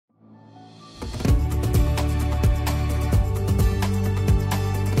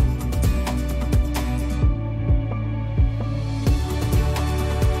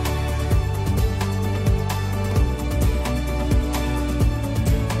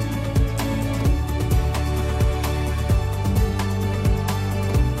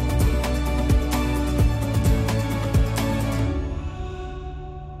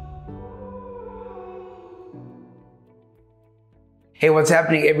Hey, what's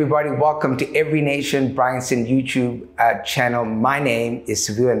happening, everybody? Welcome to Every Nation Bryanston YouTube channel. My name is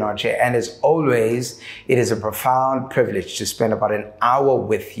Sevilla Noche, and as always, it is a profound privilege to spend about an hour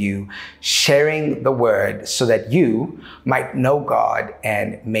with you, sharing the word so that you might know God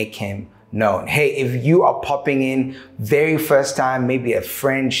and make him known. Hey, if you are popping in very first time, maybe a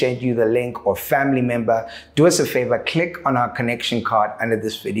friend shared you the link or family member, do us a favor, click on our connection card under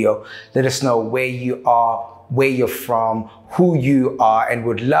this video. Let us know where you are, where you're from, who you are, and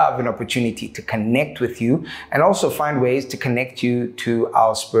would love an opportunity to connect with you and also find ways to connect you to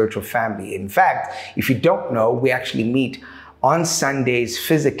our spiritual family. In fact, if you don't know, we actually meet on Sundays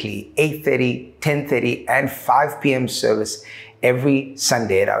physically, 8:30, 10:30, and 5 p.m. service every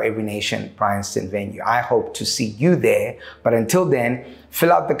Sunday at our Every Nation Bryanston venue. I hope to see you there, but until then,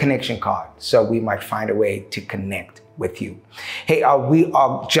 fill out the connection card so we might find a way to connect with you. Hey, we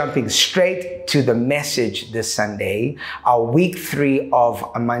are jumping straight to the message this Sunday, our week 3 of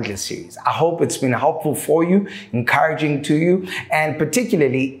Amandla series. I hope it's been helpful for you, encouraging to you, and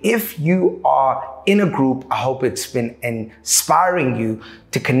particularly if you are in a group, I hope it's been inspiring you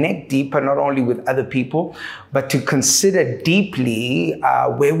to connect deeper, not only with other people, but to consider deeply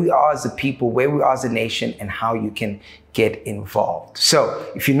where we are as a people, where we are as a nation, and how you can get involved. So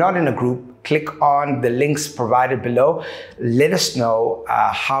if you're not in a group, click on the links provided below. Let us know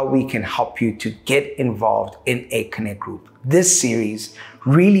how we can help you to get involved in a Connect group. This series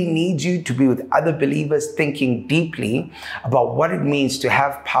really needs you to be with other believers thinking deeply about what it means to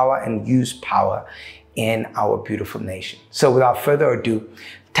have power and use power in our beautiful nation. So without further ado,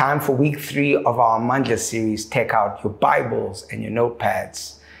 time for week 3 of our Amandla series. Take out your Bibles and your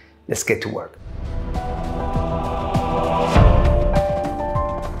notepads. Let's get to work.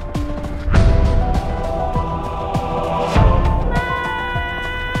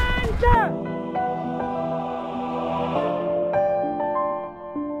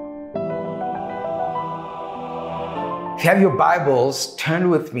 If you have your Bibles,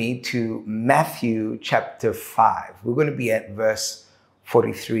 turn with me to Matthew chapter 5. We're going to be at verse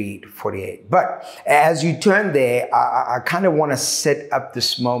 43 to 48. But as you turn there, I kind of want to set up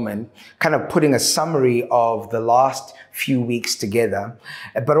this moment, kind of putting a summary of the last few weeks together,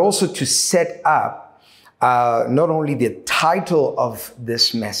 but also to set up not only the title of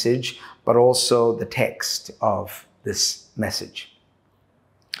this message, but also the text of this message.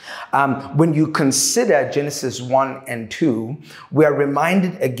 When you consider Genesis 1 and 2, we are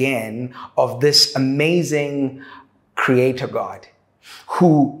reminded again of this amazing creator God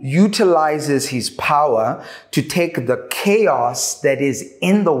who utilizes his power to take the chaos that is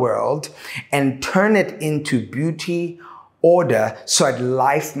in the world and turn it into beauty, order, so that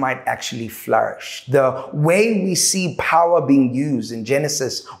life might actually flourish. The way we see power being used in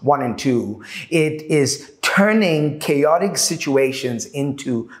Genesis 1 and 2, it is turning chaotic situations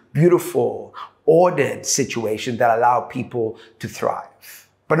into beautiful, ordered situations that allow people to thrive.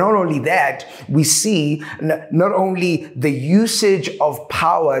 But not only that, we see not only the usage of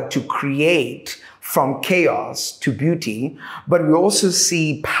power to create from chaos to beauty, but we also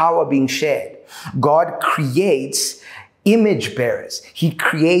see power being shared. God creates image bearers. He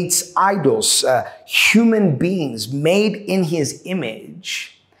creates idols, human beings made in his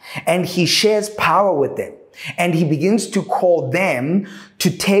image, and he shares power with them. And he begins to call them to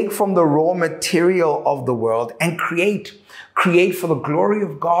take from the raw material of the world and create for the glory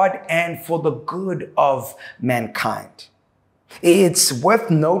of God and for the good of mankind. It's worth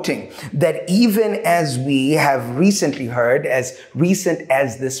noting that even as we have recently heard, as recent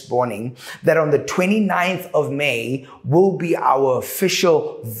as this morning, that on the 29th of May will be our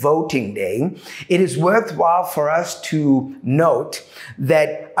official voting day, it is worthwhile for us to note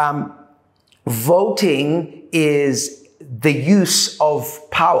that voting is the use of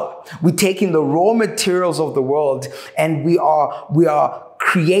power. We're taking the raw materials of the world and we are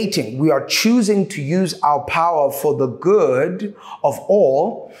creating, we are choosing to use our power for the good of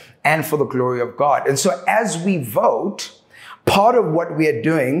all and for the glory of God. And so as we vote, part of what we are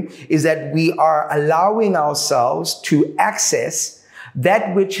doing is that we are allowing ourselves to access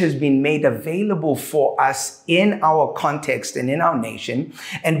that which has been made available for us in our context and in our nation.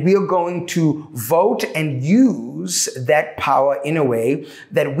 And we are going to vote and use that power in a way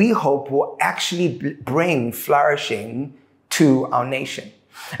that we hope will actually bring flourishing to our nation.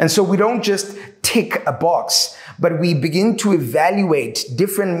 And so we don't just tick a box, but we begin to evaluate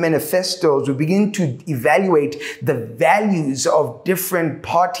different manifestos. We begin to evaluate the values of different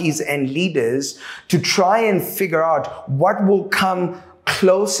parties and leaders to try and figure out what will come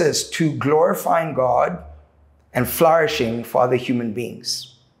closest to glorifying God and flourishing for other human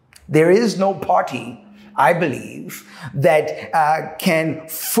beings. There is no party I believe, that can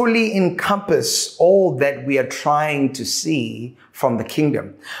fully encompass all that we are trying to see from the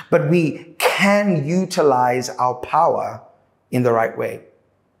kingdom. But we can utilize our power in the right way.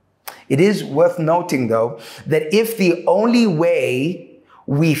 It is worth noting, though, that if the only way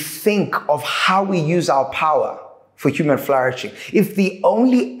we think of how we use our power for human flourishing, if the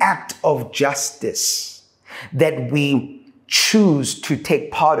only act of justice that we choose to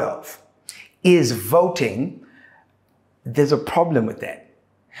take part of is voting, there's a problem with that.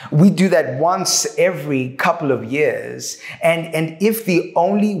 We do that once every couple of years. And if the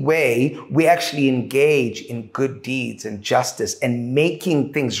only way we actually engage in good deeds and justice and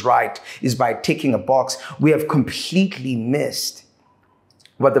making things right is by ticking a box, we have completely missed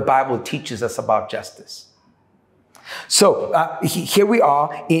what the Bible teaches us about justice. So here we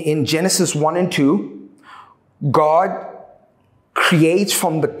are in Genesis 1 and 2. God creates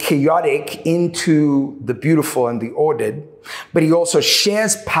from the chaotic into the beautiful and the ordered, but he also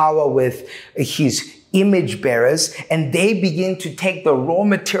shares power with his image bearers, and they begin to take the raw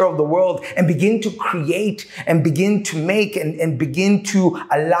material of the world and begin to create and begin to make and begin to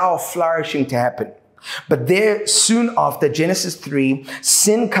allow flourishing to happen. But there, soon after Genesis 3,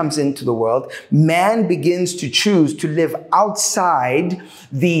 sin comes into the world. Man begins to choose to live outside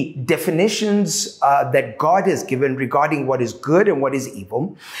the definitions that God has given regarding what is good and what is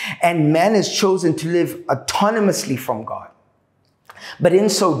evil. And man has chosen to live autonomously from God. But in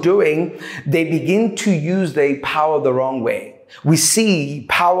so doing, they begin to use their power the wrong way. We see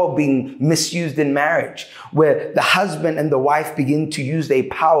power being misused in marriage, where the husband and the wife begin to use their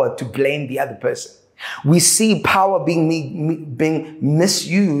power to blame the other person. We see power being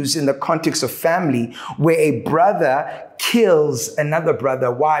misused in the context of family, where a brother kills another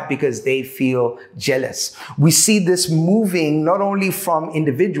brother. Why? Because they feel jealous. We see this moving not only from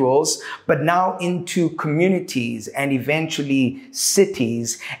individuals, but now into communities and eventually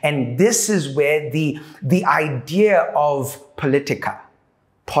cities. And this is where the idea of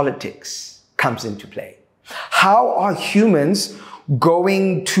politics comes into play. How are humans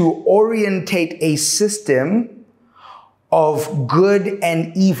going to orientate a system of good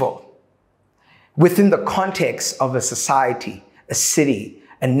and evil within the context of a society, a city,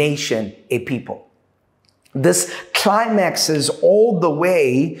 a nation, a people? This climaxes all the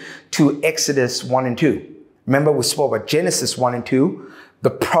way to Exodus 1 and 2. Remember, we spoke about Genesis 1 and 2,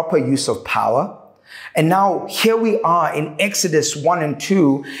 the proper use of power. And now here we are in Exodus 1 and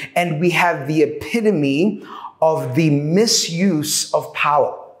 2, and we have the epitome of the misuse of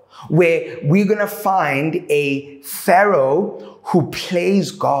power, where we're going to find a Pharaoh who plays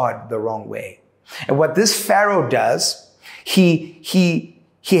God the wrong way. And what this Pharaoh does, he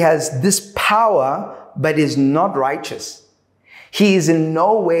has this power, but is not righteous. He is in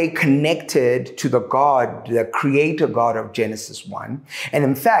no way connected to the God, the creator God of Genesis 1. And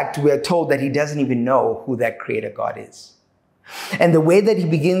in fact, we are told that he doesn't even know who that creator God is. And the way that he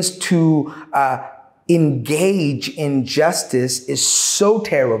begins to engage in justice is so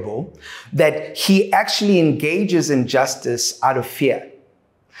terrible that he actually engages in justice out of fear.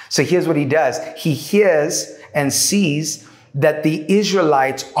 So here's what he does. He hears and sees that the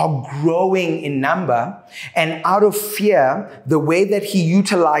Israelites are growing in number, and out of fear, the way that he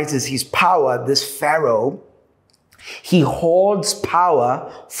utilizes his power, this Pharaoh, he hoards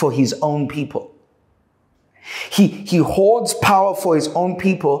power for his own people. He hoards power for his own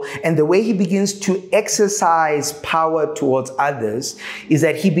people, and the way he begins to exercise power towards others is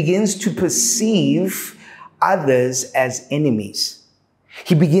that he begins to perceive others as enemies.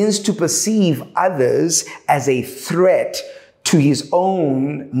 He begins to perceive others as a threat to his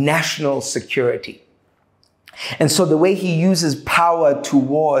own national security. And so the way he uses power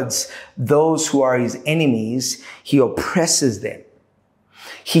towards those who are his enemies, he oppresses them.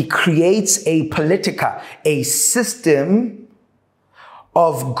 He creates a politica, a system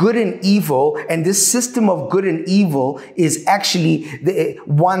of good and evil. And this system of good and evil is actually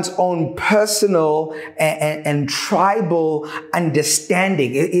one's own personal and tribal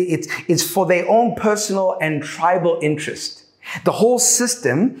understanding. It's for their own personal and tribal interest. The whole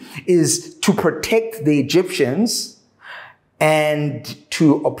system is to protect the Egyptians and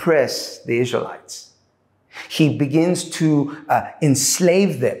to oppress the Israelites. He begins to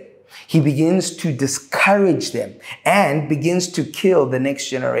enslave them. He begins to discourage them and begins to kill the next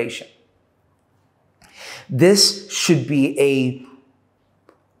generation. This should be a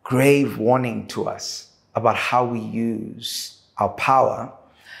grave warning to us about how we use our power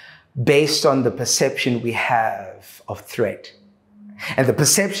based on the perception we have of threat and the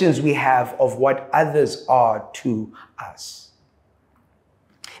perceptions we have of what others are to us.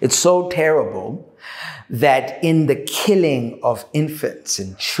 It's so terrible that in the killing of infants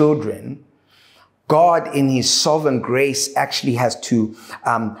and children, God, in his sovereign grace, actually has to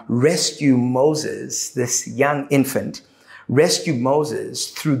rescue Moses, this young infant, rescue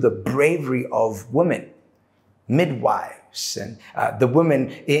Moses through the bravery of women, midwives, and the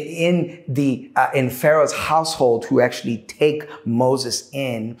women in Pharaoh's household who actually take Moses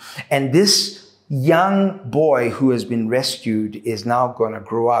in. And this young boy who has been rescued is now going to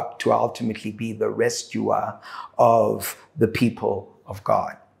grow up to ultimately be the rescuer of the people of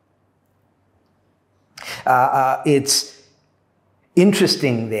God. It's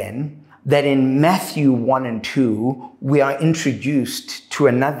interesting then that in Matthew 1 and 2, we are introduced to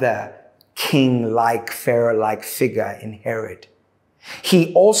another king-like, Pharaoh-like figure in Herod.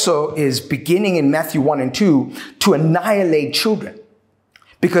 He also is beginning in Matthew 1 and 2 to annihilate children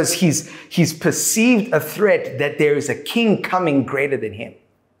because he's perceived a threat that there is a king coming greater than him.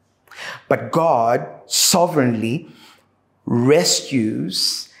 But God sovereignly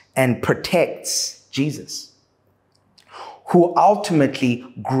rescues and protects Jesus, who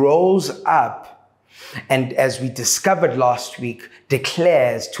ultimately grows up and, as we discovered last week,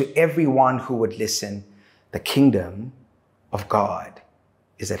 declares to everyone who would listen, the kingdom of God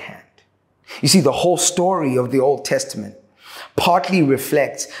is at hand. You see, the whole story of the Old Testament partly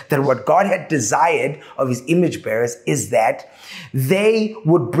reflects that what God had desired of his image bearers is that they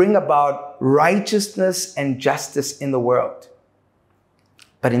would bring about righteousness and justice in the world.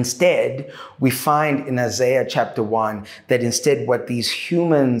 But instead, we find in Isaiah chapter 1 that instead what these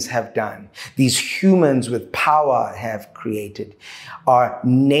humans have done, these humans with power have created, are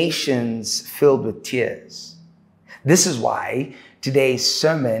nations filled with tears. This is why today's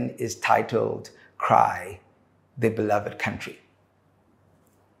sermon is titled, Cry, the Beloved Country.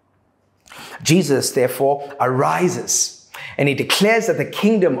 Jesus, therefore, arises and he declares that the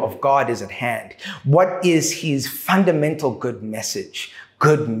kingdom of God is at hand. What is his fundamental good message?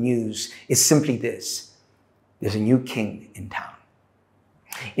 Good news is simply this: there's a new king in town.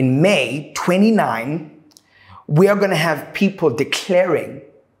 In May 29, we are going to have people declaring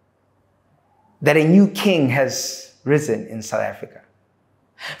that a new king has risen in South Africa.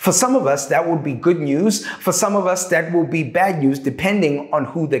 For some of us, that would be good news. For some of us, that will be bad news, depending on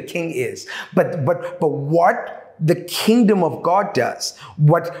who the king is. But what the kingdom of God does,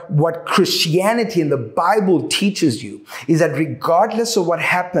 what Christianity and the Bible teaches you, is that regardless of what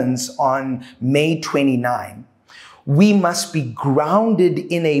happens on May 29, we must be grounded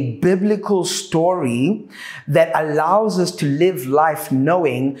in a biblical story that allows us to live life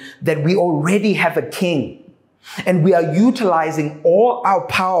knowing that we already have a king. And we are utilizing all our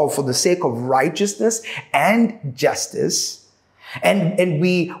power for the sake of righteousness and justice. And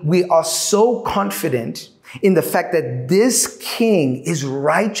we are so confident in the fact that this king is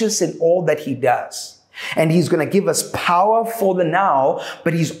righteous in all that he does. And he's going to give us power for the now,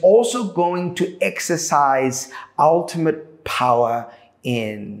 but he's also going to exercise ultimate power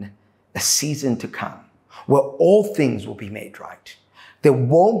in a season to come, where all things will be made right. There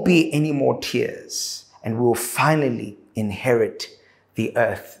won't be any more tears, and we will finally inherit the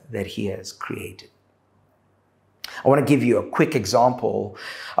earth that he has created. I want to give you a quick example.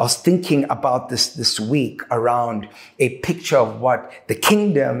 I was thinking about this week around a picture of what the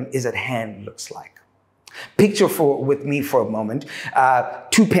kingdom is at hand looks like. Picture with me for a moment,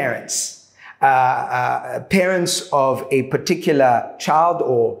 two parents, parents of a particular child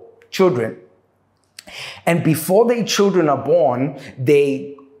or children. And before their children are born,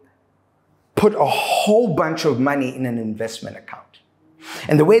 they put a whole bunch of money in an investment account.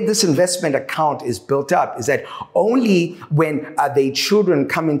 And the way this investment account is built up is that only when their children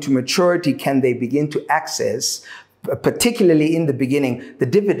come into maturity can they begin to access, particularly in the beginning, the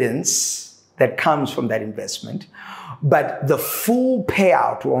dividends that comes from that investment. But the full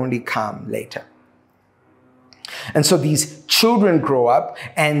payout will only come later. And so these children grow up,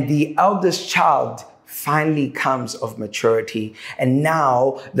 and the eldest child finally comes of maturity. And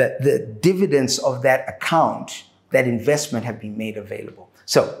now the dividends of that account, that investment, have been made available.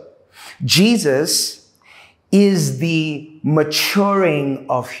 So Jesus is the maturing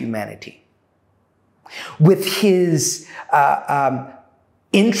of humanity. With his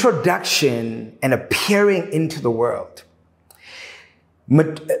introduction and appearing into the world,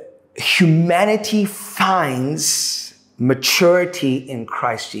 humanity finds maturity in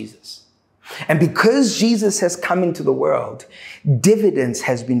Christ Jesus. And because Jesus has come into the world, dividends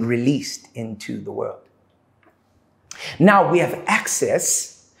has been released into the world. Now we have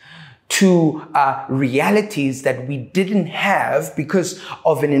access to realities that we didn't have because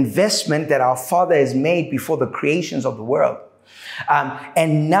of an investment that our Father has made before the creations of the world.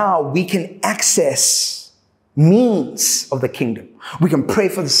 And now we can access means of the kingdom. We can pray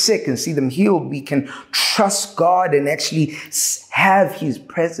for the sick and see them healed. We can trust God and actually have his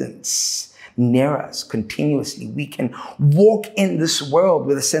presence near us continuously. We can walk in this world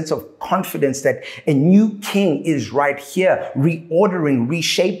with a sense of confidence that a new king is right here, reordering,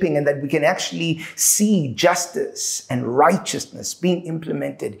 reshaping, and that we can actually see justice and righteousness being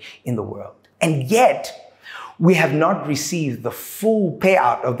implemented in the world. And yet, we have not received the full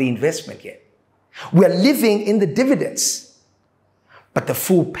payout of the investment yet. We are living in the dividends, but the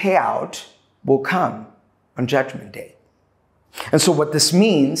full payout will come on Judgment Day. And so what this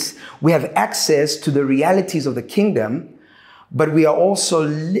means, we have access to the realities of the kingdom, but we are also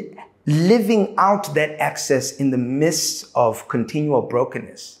living out that access in the midst of continual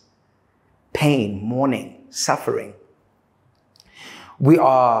brokenness, pain, mourning, suffering. We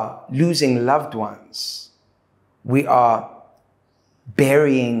are losing loved ones. We are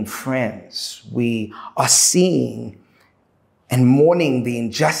burying friends. We are seeing and mourning the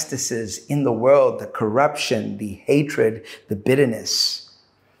injustices in the world, the corruption, the hatred, the bitterness.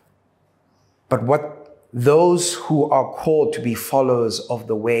 But what those who are called to be followers of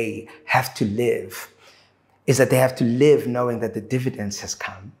the way have to live is that they have to live knowing that the dividends has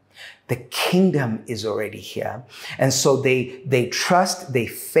come. The kingdom is already here. And so they trust, their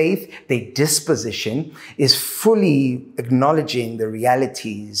faith, their disposition is fully acknowledging the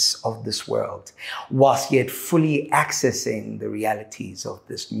realities of this world, whilst yet fully accessing the realities of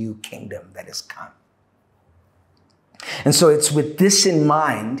this new kingdom that has come. And so it's with this in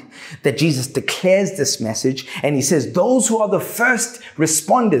mind that Jesus declares this message, and he says, those who are the first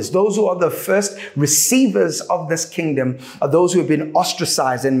responders, those who are the first receivers of this kingdom are those who have been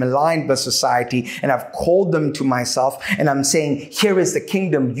ostracized and maligned by society, and I've called them to myself, and I'm saying, here is the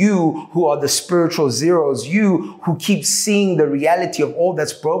kingdom. You who are the spiritual zeros, you who keep seeing the reality of all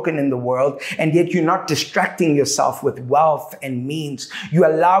that's broken in the world, and yet you're not distracting yourself with wealth and means.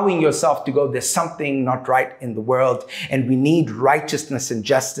 You're allowing yourself to go, there's something not right in the world, and we need righteousness and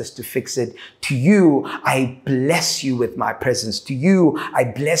justice to fix it. To you, I bless you with my presence. To you, I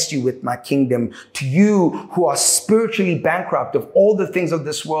bless you with my kingdom. To you who are spiritually bankrupt of all the things of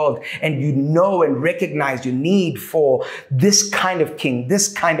this world, and you know and recognize your need for this kind of king,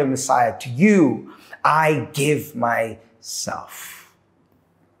 this kind of Messiah, to you, I give myself.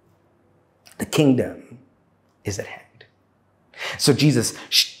 The kingdom is at hand. So Jesus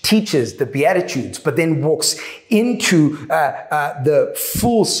teaches the Beatitudes, but then walks into the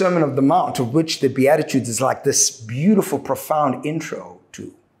full Sermon of the Mount, of which the Beatitudes is like this beautiful, profound intro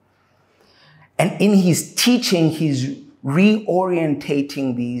to. And in his teaching, he's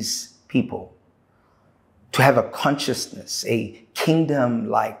reorientating these people to have a consciousness, a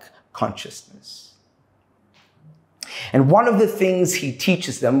kingdom-like consciousness. And one of the things he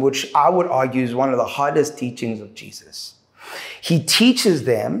teaches them, which I would argue is one of the hardest teachings of Jesus, he teaches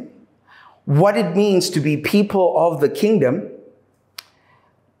them what it means to be people of the kingdom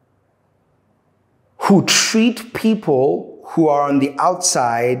who treat people who are on the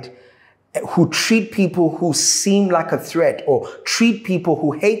outside, who treat people who seem like a threat, or treat people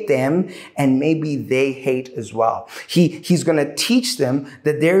who hate them and maybe they hate as well. He's going to teach them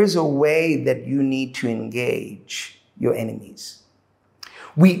that there is a way that you need to engage your enemies.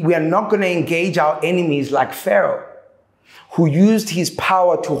 We are not going to engage our enemies like Pharaoh, who used his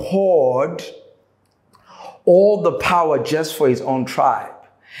power to hoard all the power just for his own tribe,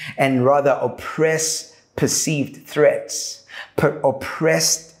 and rather oppress perceived threats,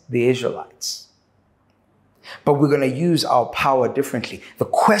 oppressed the Israelites. But we're going to use our power differently. The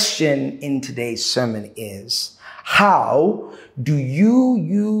question in today's sermon is, how do you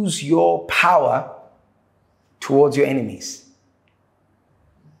use your power towards your enemies?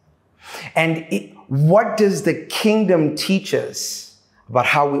 And what does the kingdom teach us about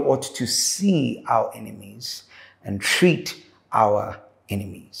how we ought to see our enemies and treat our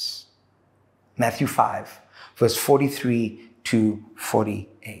enemies? Matthew 5, verse 43 to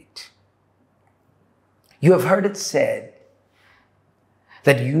 48. You have heard it said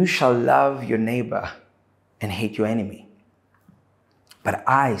that you shall love your neighbor and hate your enemy. But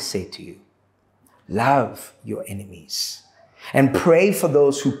I say to you, love your enemies and pray for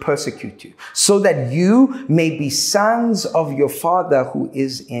those who persecute you, so that you may be sons of your Father who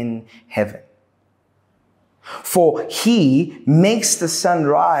is in heaven. For he makes the sun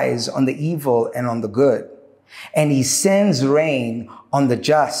rise on the evil and on the good, and he sends rain on the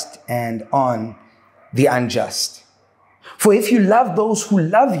just and on the unjust. For if you love those who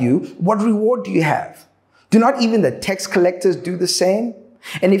love you, what reward do you have? Do not even the tax collectors do the same?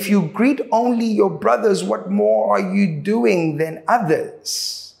 And if you greet only your brothers, what more are you doing than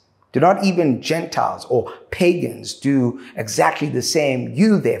others? Do not even Gentiles or pagans do exactly the same?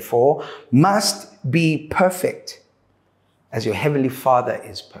 You, therefore, must be perfect as your heavenly Father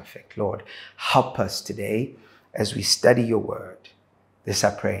is perfect. Lord, help us today as we study your word. This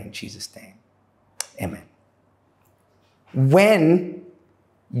I pray in Jesus' name. Amen. When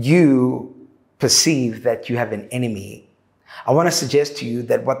you perceive that you have an enemy, I want to suggest to you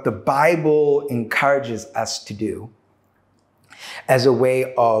that what the Bible encourages us to do as a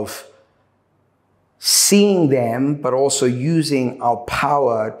way of seeing them, but also using our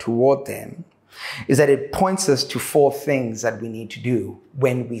power toward them, is that it points us to 4 things that we need to do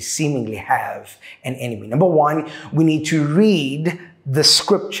when we seemingly have an enemy. Number 1, we need to read the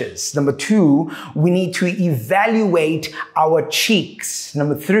scriptures. Number 2, we need to evaluate our cheeks.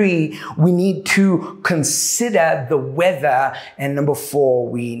 Number 3, we need to consider the weather. And number 4,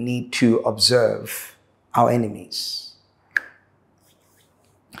 we need to observe our enemies.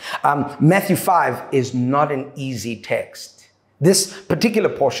 Matthew 5 is not an easy text. This particular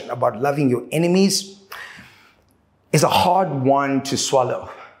portion about loving your enemies is a hard one to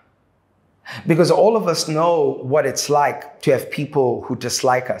swallow. Because all of us know what it's like to have people who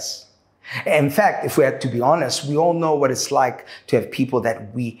dislike us. In fact, if we have to be honest, we all know what it's like to have people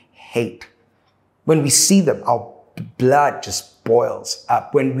that we hate. When we see them, our blood just boils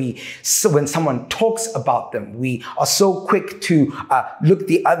up. When someone talks about them, we are so quick to look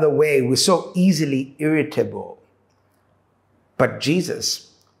the other way. We're so easily irritable. But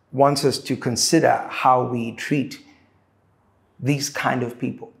Jesus wants us to consider how we treat these kind of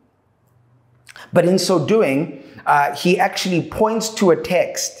people. But in so doing, he actually points to a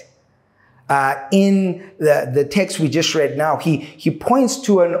text. In the text we just read now, he points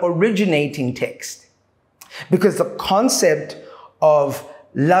to an originating text. Because the concept of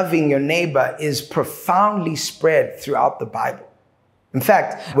loving your neighbor is profoundly spread throughout the Bible. In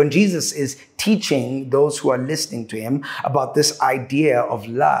fact, when Jesus is teaching those who are listening to him about this idea of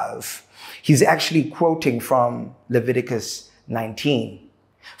love, he's actually quoting from Leviticus 19.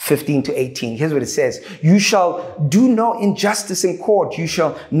 15 to 18. Here's what it says. You shall do no injustice in court. You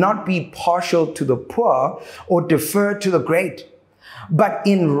shall not be partial to the poor or defer to the great. But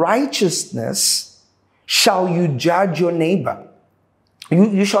in righteousness shall you judge your neighbor.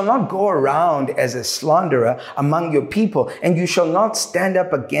 You shall not go around as a slanderer among your people, and you shall not stand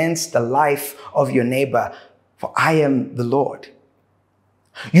up against the life of your neighbor, for I am the Lord.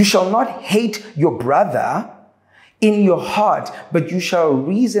 You shall not hate your brother in your heart, but you shall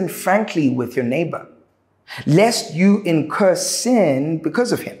reason frankly with your neighbor, lest you incur sin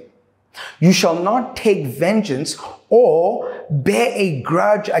because of him. You shall not take vengeance or bear a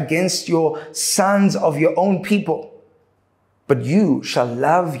grudge against your sons of your own people, but you shall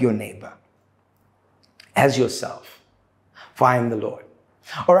love your neighbor as yourself, for I am the Lord.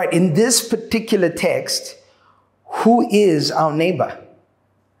 All right, in this particular text, who is our neighbor?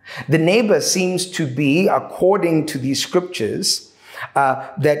 The neighbor seems to be, according to these scriptures,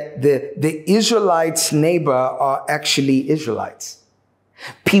 that the Israelites' neighbor are actually Israelites.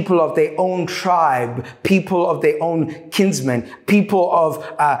 People of their own tribe, people of their own kinsmen, people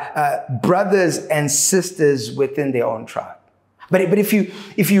of brothers and sisters within their own tribe. But if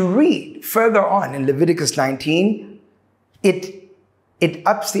you read further on in Leviticus 19, it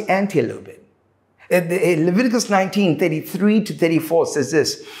ups the ante a little bit. Leviticus 19, 33 to 34 says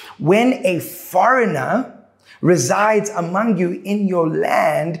this: when a foreigner resides among you in your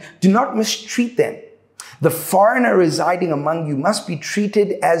land, do not mistreat them. The foreigner residing among you must be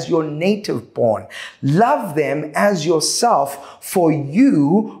treated as your native born. Love them as yourself, for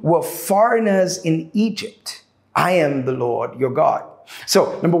you were foreigners in Egypt. I am the Lord your God.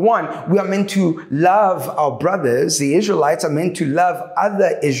 So, number 1, we are meant to love our brothers. The Israelites are meant to love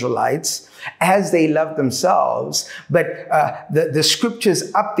other Israelites as they love themselves. But the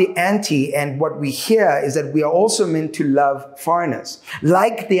scriptures up the ante, and what we hear is that we are also meant to love foreigners.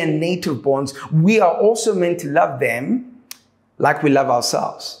 Like their native borns, we are also meant to love them like we love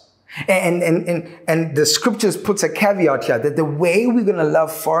ourselves. And the scriptures puts a caveat here that the way we're going to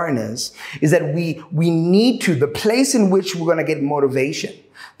love foreigners is that we need to, the place in which we're going to get motivation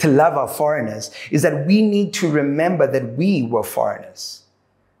to love our foreigners is that we need to remember that we were foreigners,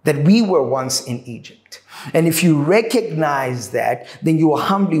 that we were once in Egypt. And if you recognize that, then you will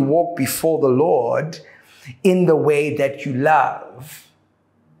humbly walk before the Lord in the way that you love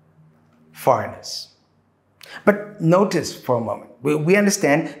foreigners. But notice for a moment, we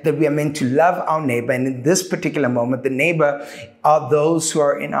understand that we are meant to love our neighbor. And in this particular moment, the neighbor are those who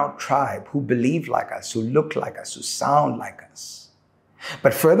are in our tribe, who believe like us, who look like us, who sound like us.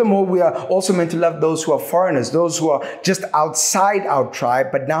 But furthermore, we are also meant to love those who are foreigners, those who are just outside our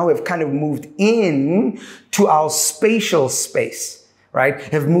tribe, but now have kind of moved in to our spatial space, right?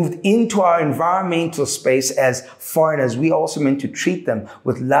 Have moved into our environmental space as foreigners. We are also meant to treat them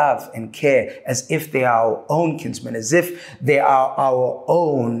with love and care as if they are our own kinsmen, as if they are our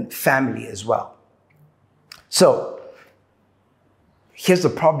own family as well. So, here's the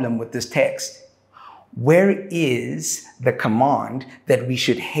problem with this text. Where is the command that we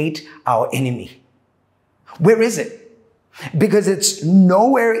should hate our enemy? Where is it? Because it's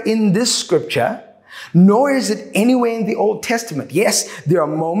nowhere in this scripture, nor is it anywhere in the Old Testament. Yes, there are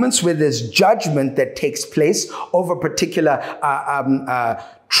moments where there's judgment that takes place over particular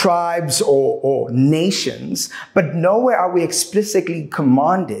tribes or nations, but nowhere are we explicitly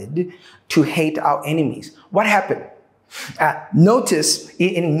commanded to hate our enemies. What happened? Notice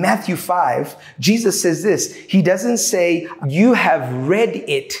in Matthew 5, Jesus says this. He doesn't say, you have read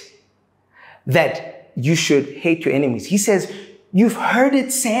it, that you should hate your enemies. He says, you've heard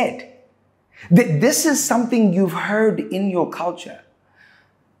it said. That this is something you've heard in your culture,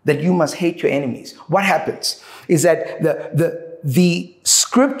 that you must hate your enemies. What happens is that the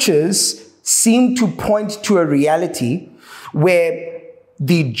scriptures seem to point to a reality where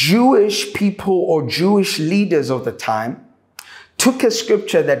the Jewish people or Jewish leaders of the time took a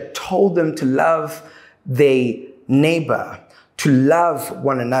scripture that told them to love their neighbor, to love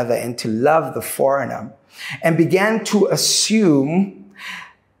one another, and to love the foreigner, and began to assume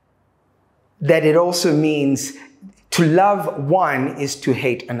that it also means to love one is to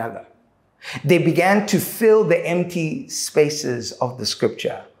hate another. They began to fill the empty spaces of the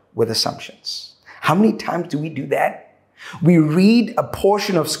scripture with assumptions. How many times do we do that? We read a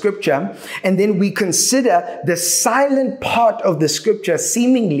portion of scripture and then we consider the silent part of the scripture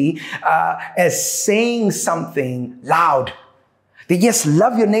seemingly as saying something loud. That yes,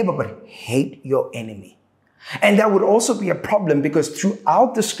 love your neighbor, but hate your enemy. And that would also be a problem because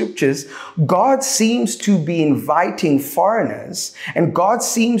throughout the scriptures, God seems to be inviting foreigners and God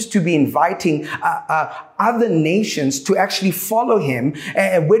seems to be inviting other nations to actually follow him.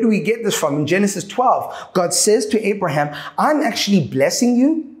 And where do we get this from? In Genesis 12, God says to Abraham, I'm actually blessing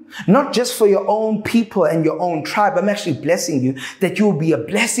you, not just for your own people and your own tribe. I'm actually blessing you that you will be a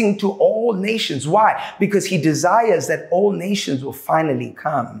blessing to all nations. Why? Because he desires that all nations will finally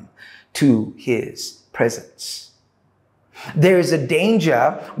come to his presence. There is a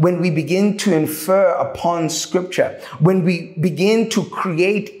danger when we begin to infer upon scripture, when we begin to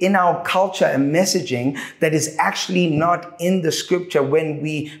create in our culture a messaging that is actually not in the scripture, when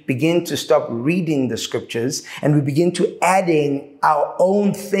we begin to stop reading the scriptures and we begin to adding our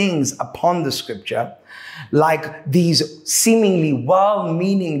own things upon the scripture, like these seemingly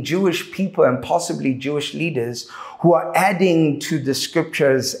well-meaning Jewish people and possibly Jewish leaders who are adding to the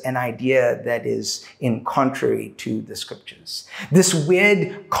scriptures an idea that is in contrary to the scriptures. This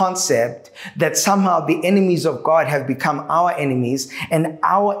weird concept that somehow the enemies of God have become our enemies and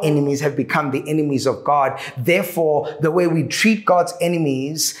our enemies have become the enemies of God. Therefore, the way we treat God's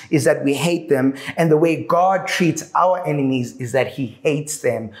enemies is that we hate them, and the way God treats our enemies is that he hates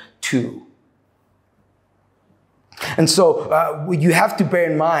them too. And so you have to bear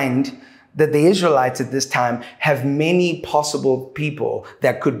in mind that the Israelites at this time have many possible people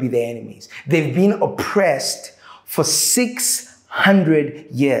that could be their enemies. They've been oppressed for 600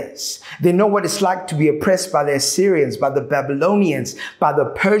 years. They know what it's like to be oppressed by the Assyrians, by the Babylonians, by the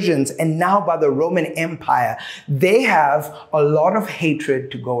Persians, and now by the Roman Empire. They have a lot of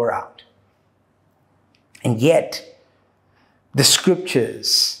hatred to go around. And yet, the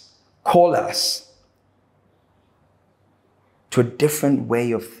scriptures call us to a different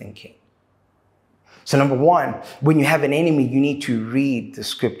way of thinking. So number one, when you have an enemy, you need to read the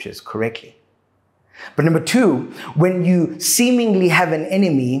scriptures correctly. But number two, when you seemingly have an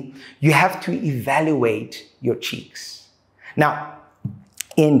enemy, you have to evaluate your cheeks. Now,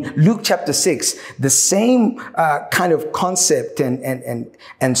 in Luke chapter 6, the same kind of concept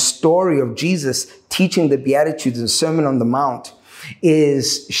and story of Jesus teaching the Beatitudes and Sermon on the Mount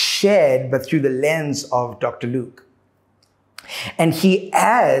is shared, but through the lens of Dr. Luke. And he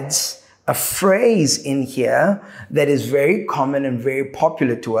adds a phrase in here that is very common and very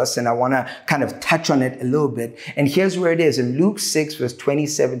popular to us, and I want to kind of touch on it a little bit. And here's where it is in Luke 6, verse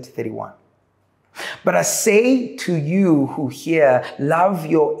 27 to 31. But I say to you who hear, love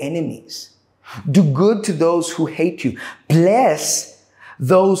your enemies. Do good to those who hate you. Bless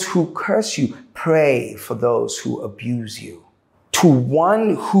those who curse you. Pray for those who abuse you. To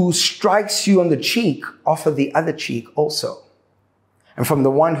one who strikes you on the cheek, offer the other cheek also. And from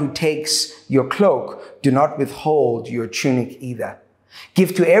the one who takes your cloak, do not withhold your tunic either.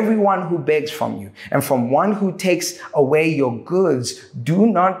 Give to everyone who begs from you, and from one who takes away your goods, do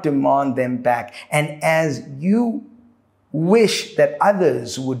not demand them back. And as you wish that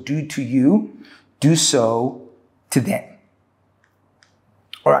others would do to you, do so to them.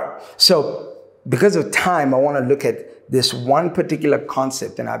 All right, so because of time, I want to look at this one particular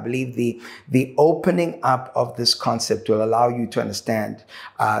concept, and I believe the opening up of this concept will allow you to understand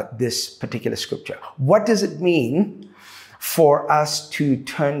this particular scripture. What does it mean for us to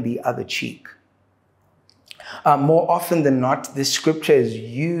turn the other cheek? More often than not, this scripture is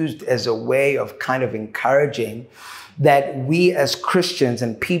used as a way of kind of encouraging that we as Christians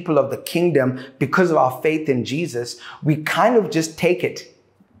and people of the kingdom, because of our faith in Jesus, we kind of just take it.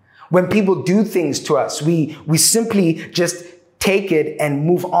 When people do things to us, we simply just take it and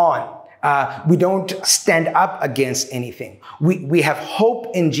move on. We don't stand up against anything. We have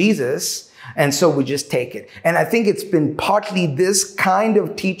hope in Jesus, and so we just take it. And I think it's been partly this kind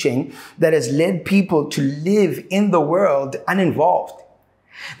of teaching that has led people to live in the world uninvolved.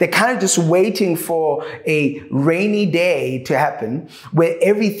 They're kind of just waiting for a rainy day to happen where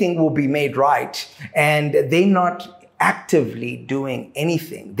everything will be made right, and they're not actively doing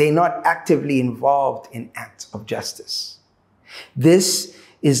anything. They're not actively involved in acts of justice. This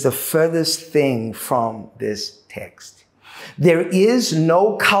is the furthest thing from this text. There is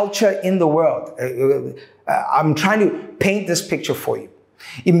no culture in the world. I'm trying to paint this picture for you.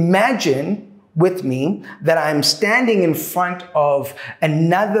 Imagine with me that I'm standing in front of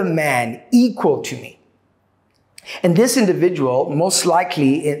another man equal to me. And this individual, most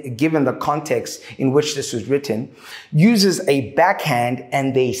likely, given the context in which this was written, uses a backhand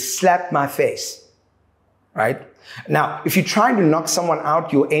and they slap my face, right? Now, if you're trying to knock someone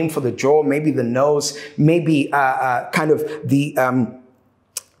out, you aim for the jaw, maybe the nose, maybe kind of the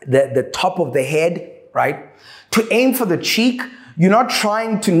top of the head, right? To aim for the cheek, you're not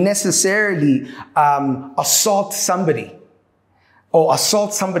trying to necessarily assault somebody or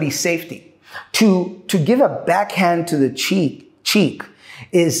assault somebody's safety. To give a backhand to the cheek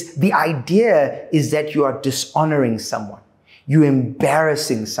is the idea is that you are dishonoring someone. You're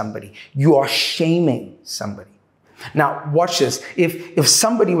embarrassing somebody. You are shaming somebody. Now, watch this. If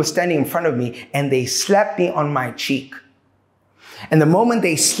somebody was standing in front of me and they slapped me on my cheek, and the moment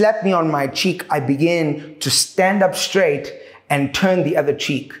they slapped me on my cheek, I begin to stand up straight and turn the other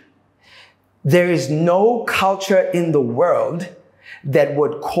cheek. There is no culture in the world that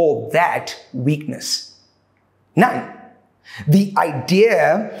would call that weakness. None. The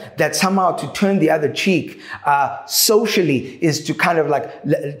idea that somehow to turn the other cheek socially is to kind of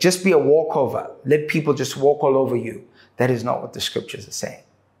like just be a walkover. Let people just walk all over you. That is not what the scriptures are saying.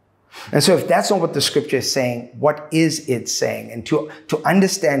 And so if that's not what the scripture is saying, what is it saying? And to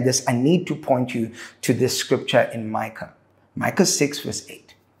understand this, I need to point you to this scripture in Micah. Micah 6 verse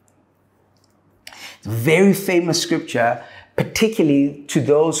 8. It's a very famous scripture, particularly to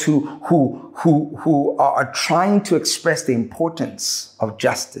those who are trying to express the importance of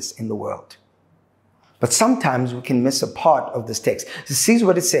justice in the world. But sometimes we can miss a part of this text. So see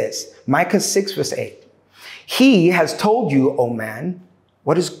what it says. Micah 6 verse 8. He has told you, O man,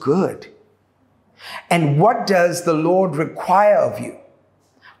 what is good. And what does the Lord require of you?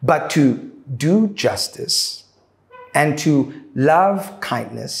 But to do justice and to love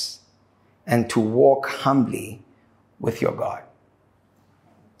kindness and to walk humbly with your God.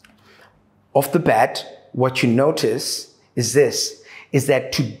 Off the bat, what you notice is this, is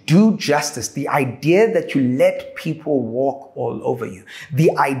that to do justice, the idea that you let people walk all over you,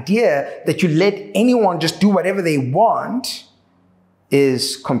 the idea that you let anyone just do whatever they want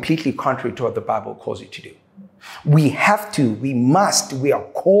is completely contrary to what the Bible calls you to do. We have to, we must, we are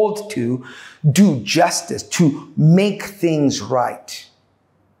called to do justice, to make things right.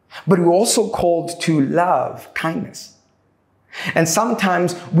 But we're also called to love kindness. And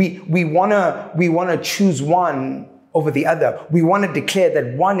sometimes we want to choose one over the other. We want to declare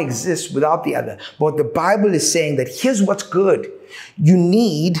that one exists without the other. But the Bible is saying that here's what's good. You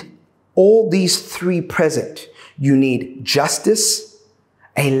need all these three present. You need justice,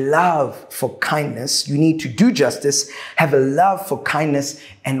 a love for kindness. You need to do justice, have a love for kindness,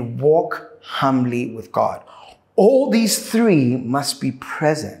 and walk humbly with God. All these three must be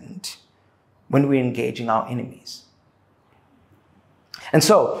present when we're engaging our enemies. And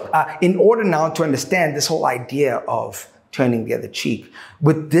so, in order now to understand this whole idea of turning the other cheek,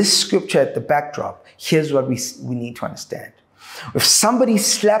 with this scripture at the backdrop, here's what we need to understand. If somebody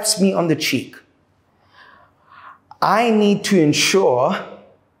slaps me on the cheek, I need to ensure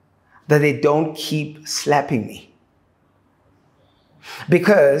that they don't keep slapping me.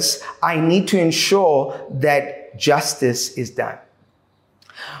 Because I need to ensure that justice is done.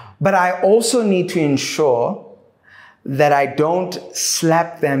 But I also need to ensure that I don't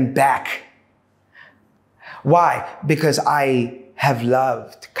slap them back. Why? Because I have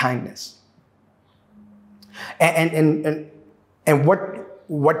loved kindness. And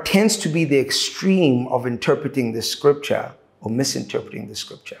what tends to be the extreme of interpreting the scripture or misinterpreting the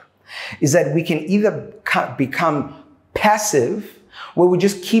scripture is that we can either become passive, where we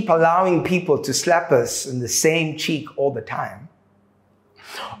just keep allowing people to slap us in the same cheek all the time,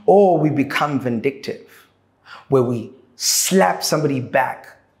 or we become vindictive, where we slap somebody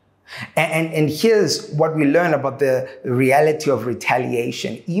back. And here's what we learn about the reality of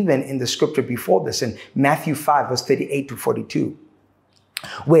retaliation, even in the scripture before this, in Matthew 5, verse 38 to 42,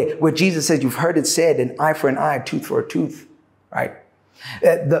 where Jesus says, you've heard it said, an eye for an eye, a tooth for a tooth, right?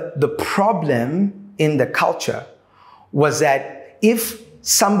 The problem in the culture was that if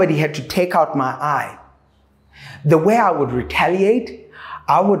somebody had to take out my eye, the way I would retaliate,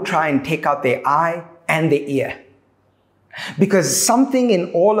 I would try and take out their eye and their ear. Because something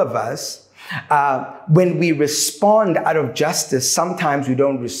in all of us, when we respond out of justice, sometimes we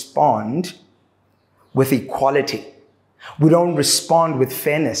don't respond with equality. We don't respond with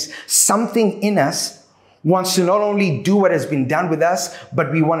fairness. Something in us wants to not only do what has been done with us,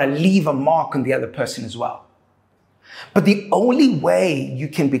 but we want to leave a mark on the other person as well. But the only way you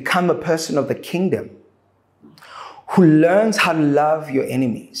can become a person of the kingdom who learns how to love your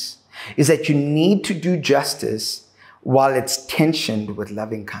enemies is that you need to do justice while it's tensioned with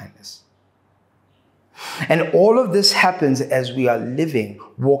loving kindness. And all of this happens as we are living,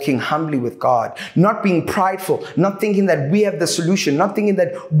 walking humbly with God, not being prideful, not thinking that we have the solution, not thinking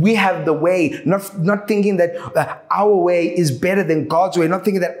that we have the way, not thinking that our way is better than God's way, not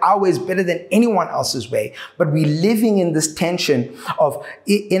thinking that our way is better than anyone else's way, but we living in this tension of,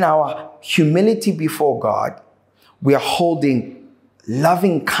 in our humility before God, we are holding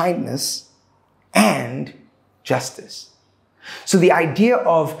loving kindness and justice. So the idea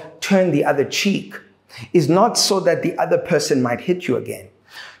of turn the other cheek is not so that the other person might hit you again.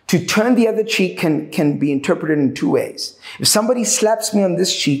 To turn the other cheek can be interpreted in two ways. If somebody slaps me on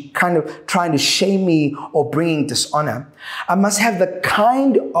this cheek, kind of trying to shame me or bringing dishonor, I must have the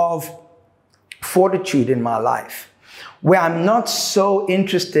kind of fortitude in my life where I'm not so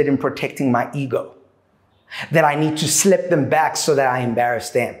interested in protecting my ego that I need to slap them back so that I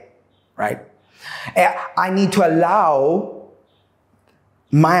embarrass them, right? I need to allow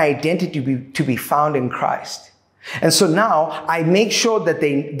my identity to be found in Christ. And so now I make sure that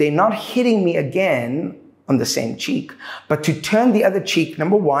they're not hitting me again on the same cheek, but to turn the other cheek,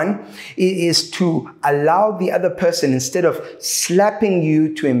 number one, is to allow the other person, instead of slapping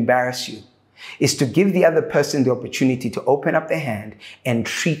you to embarrass you, is to give the other person the opportunity to open up their hand and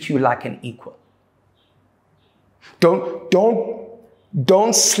treat you like an equal.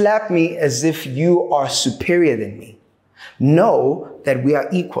 Don't slap me as if you are superior than me. Know that we are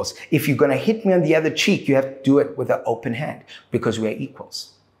equals. If you're going to hit me on the other cheek, you have to do it with an open hand because we are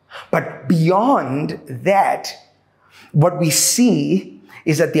equals. But beyond that, what we see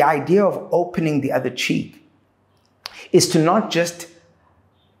is that the idea of opening the other cheek is to not just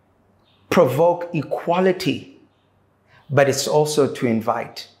provoke equality, but it's also to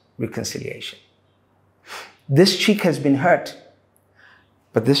invite reconciliation. This cheek has been hurt,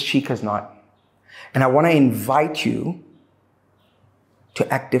 but this cheek has not. And I want to invite you to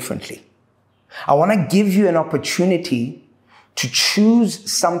act differently. I want to give you an opportunity to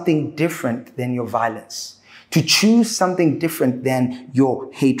choose something different than your violence, to choose something different than your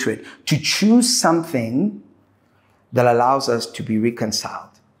hatred, to choose something that allows us to be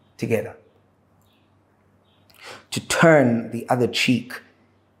reconciled together. To turn the other cheek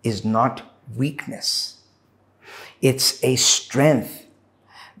is not weakness. It's a strength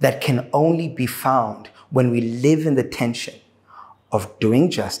that can only be found when we live in the tension of doing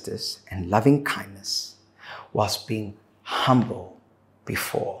justice and loving kindness whilst being humble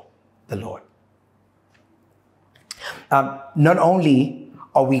before the Lord. Not only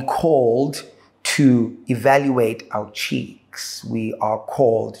are we called to evaluate our cheeks, we are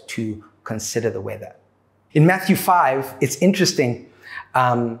called to consider the weather. In Matthew 5, it's interesting.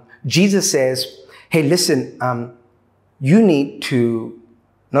 Jesus says, hey, listen, you need to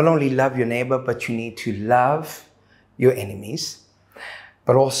not only love your neighbor, but you need to love your enemies,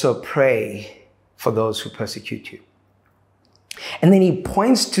 but also pray for those who persecute you. And then he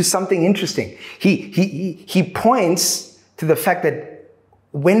points to something interesting. He points to the fact that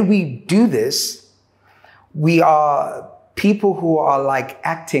when we do this, we are people who are like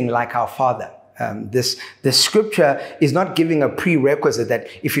acting like our Father. This scripture is not giving a prerequisite that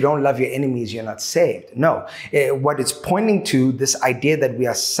if you don't love your enemies, you're not saved. No, what it's pointing to, this idea that we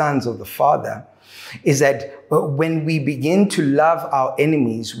are sons of the Father, is that when we begin to love our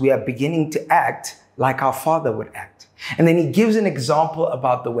enemies, we are beginning to act like our Father would act. And then he gives an example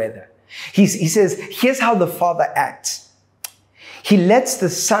about the weather. He says, here's how the Father acts. He lets the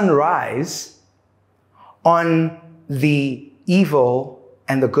sun rise on the evil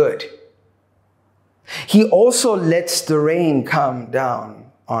and the good. He also lets the rain come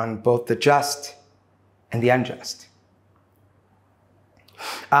down on both the just and the unjust.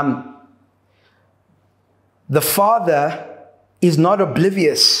 The Father is not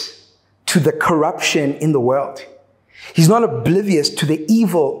oblivious to the corruption in the world. He's not oblivious to the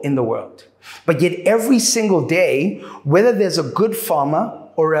evil in the world. But yet every single day, whether there's a good farmer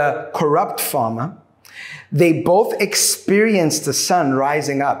or a corrupt farmer, they both experience the sun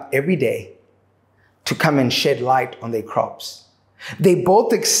rising up every day to come and shed light on their crops. They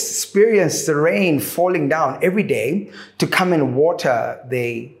both experience the rain falling down every day to come and water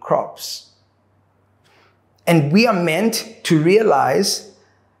their crops. And we are meant to realize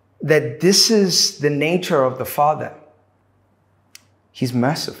that this is the nature of the Father. He's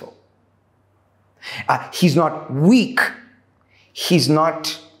merciful. He's not weak. He's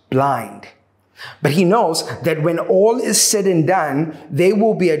not blind. But he knows that when all is said and done, there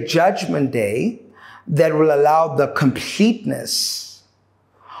will be a judgment day that will allow the completeness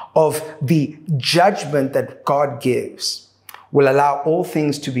of the judgment that God gives, will allow all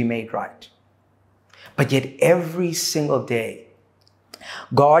things to be made right. But yet every single day,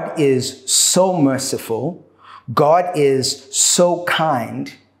 God is so merciful, God is so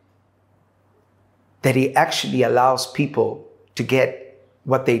kind, that he actually allows people to get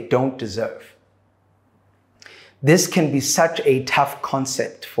what they don't deserve. This can be such a tough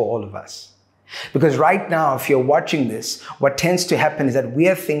concept for all of us. Because right now, if you're watching this, what tends to happen is that we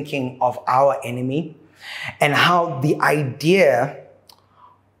are thinking of our enemy and how the idea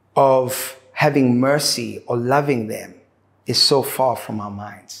of having mercy or loving them is so far from our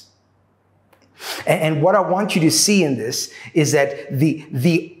minds. And what I want you to see in this is that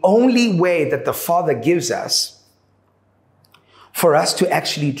the only way that the Father gives us for us to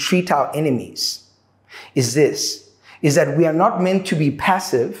actually treat our enemies is that we are not meant to be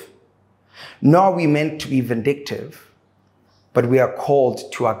passive, nor are we meant to be vindictive, but we are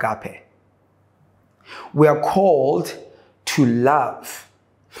called to agape. We are called to love.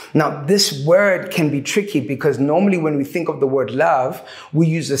 Now, this word can be tricky because normally when we think of the word love, we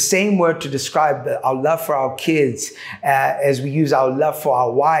use the same word to describe our love for our kids, as we use our love for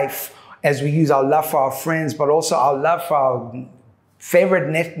our wife, as we use our love for our friends, but also our love for our favorite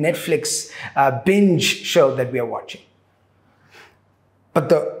Netflix binge show that we are watching. But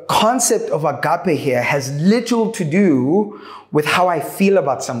the concept of agape here has little to do with how I feel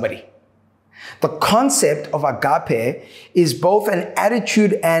about somebody. The concept of agape is both an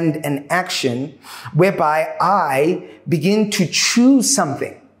attitude and an action whereby I begin to choose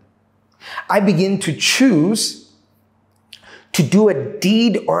something. I begin to choose to do a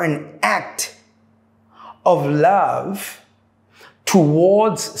deed or an act of love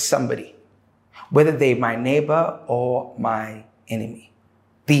towards somebody, whether they're my neighbor or my enemy.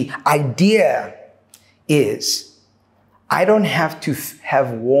 The idea is I don't have to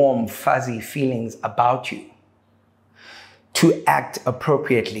have warm, fuzzy feelings about you to act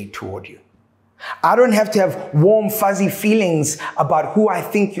appropriately toward you. I don't have to have warm, fuzzy feelings about who I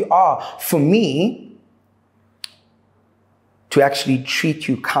think you are for me to actually treat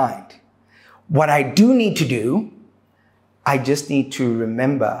you kind. What I do need to do, I just need to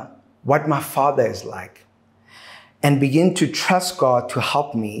remember what my Father is like and begin to trust God to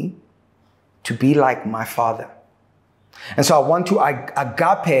help me to be like my Father. And so I want to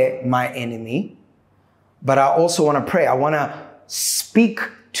agape my enemy, but I also want to pray. I want to speak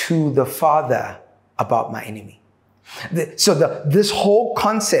to the Father about my enemy. This whole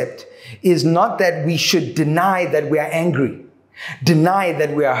concept is not that we should deny that we are angry, deny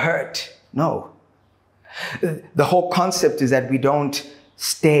that we are hurt. No. The whole concept is that we don't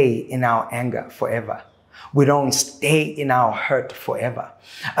stay in our anger forever. We don't stay in our hurt forever.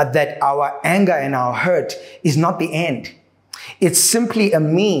 That our anger and our hurt is not the end. It's simply a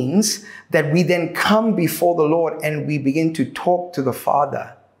means that we then come before the Lord and we begin to talk to the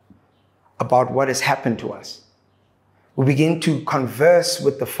Father about what has happened to us. We begin to converse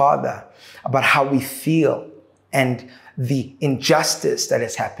with the Father about how we feel and the injustice that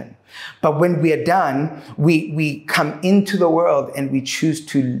has happened. But when we are done, we come into the world and we choose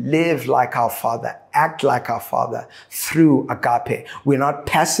to live like our Father, act like our Father through agape. We're not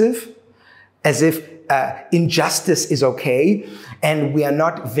passive. as if injustice is okay, and we are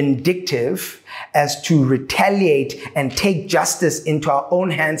not vindictive as to retaliate and take justice into our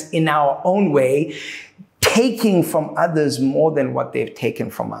own hands in our own way, taking from others more than what they've taken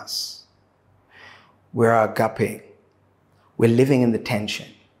from us. We're agape. We're living in the tension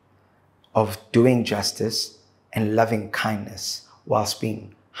of doing justice and loving kindness whilst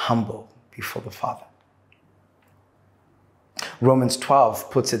being humble before the Father. Romans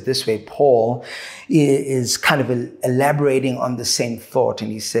 12 puts it this way. Paul is kind of elaborating on the same thought,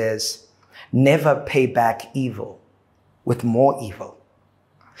 and he says, never pay back evil with more evil.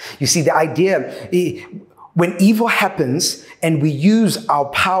 You see, the idea, when evil happens and we use our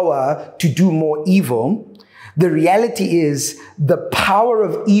power to do more evil, the reality is the power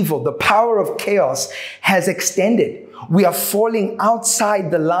of evil, the power of chaos has extended. We are falling outside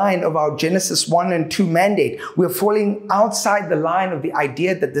the line of our Genesis 1 and 2 mandate. We're falling outside the line of the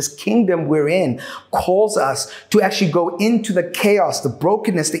idea that this kingdom we're in calls us to actually go into the chaos, the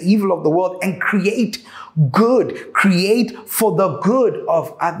brokenness, the evil of the world and create good, create for the good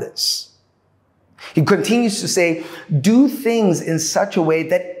of others. He continues to say, do things in such a way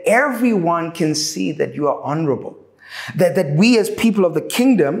that everyone can see that you are honorable. That we as people of the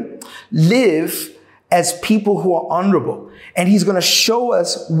kingdom live as people who are honorable. And he's going to show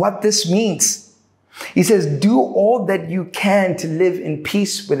us what this means. He says, do all that you can to live in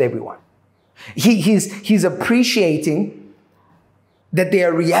peace with everyone. He's appreciating that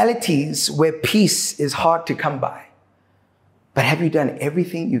there are realities where peace is hard to come by. But have you done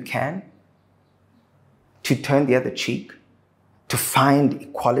everything you can to turn the other cheek, to find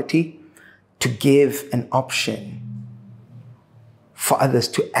equality, to give an option for others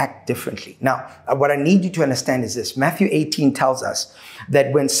to act differently? Now, what I need you to understand is this. Matthew 18 tells us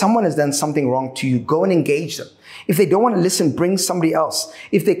that when someone has done something wrong to you, go and engage them. If they don't want to listen, bring somebody else.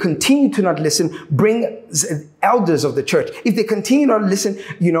 If they continue to not listen, bring elders of the church. If they continue not to listen,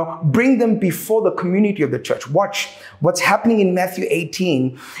 bring them before the community of the church. Watch. What's happening in Matthew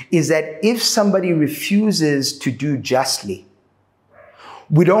 18 is that if somebody refuses to do justly,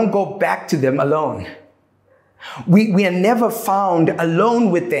 we don't go back to them alone. We are never found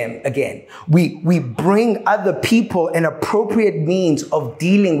alone with them again. We bring other people an appropriate means of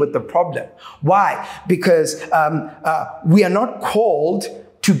dealing with the problem. Why? Because we are not called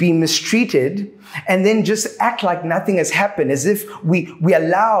to be mistreated and then just act like nothing has happened, as if we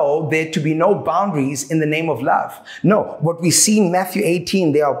allow there to be no boundaries in the name of love. No, what we see in Matthew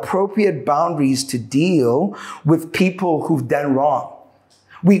 18, there are appropriate boundaries to deal with people who've done wrong.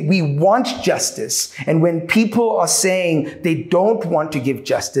 We want justice. And when people are saying they don't want to give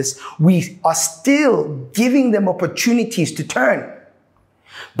justice, we are still giving them opportunities to turn.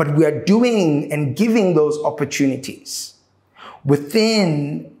 But we are doing and giving those opportunities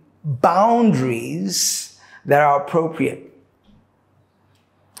within boundaries that are appropriate.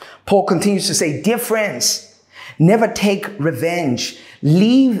 Paul continues to say, dear friends, never take revenge.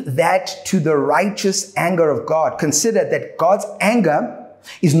 Leave that to the righteous anger of God. Consider that God's anger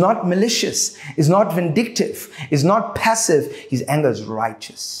is not malicious, is not vindictive, is not passive. His anger is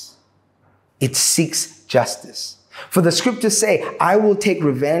righteous. It seeks justice. For the scriptures say, I will take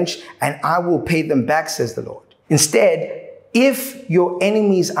revenge and I will pay them back, says the Lord. Instead, if your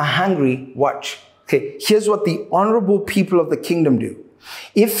enemies are hungry, watch. Okay, here's what the honorable people of the kingdom do.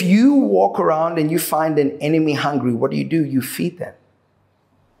 If you walk around and you find an enemy hungry, what do? You feed them.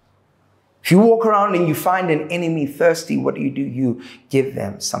 If you walk around and you find an enemy thirsty, what do? You give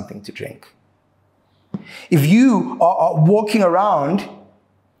them something to drink. If you are walking around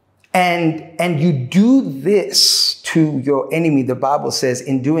and you do this to your enemy, the Bible says,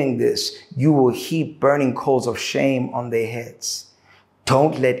 in doing this, you will heap burning coals of shame on their heads.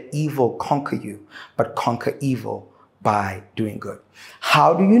 Don't let evil conquer you, but conquer evil by doing good.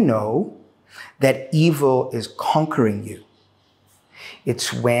 How do you know that evil is conquering you?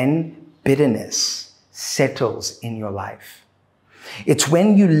 It's when bitterness settles in your life. It's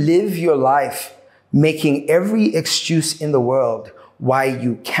when you live your life making every excuse in the world why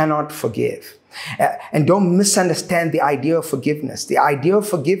you cannot forgive. And don't misunderstand the idea of forgiveness. The idea of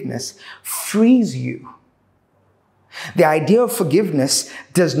forgiveness frees you. The idea of forgiveness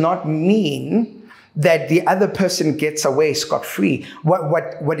does not mean that the other person gets away scot-free.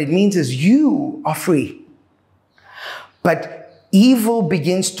 What it means is you are free. But evil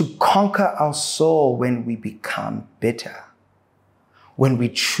begins to conquer our soul when we become bitter, when we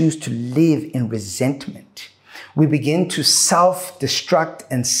choose to live in resentment. We begin to self-destruct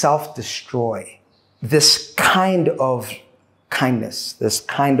and self-destroy. This kind of kindness, this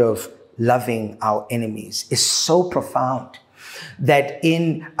kind of loving our enemies is so profound that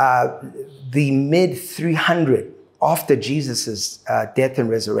in the mid 300, after Jesus' death and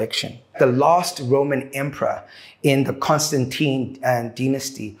resurrection, the last Roman emperor in the Constantine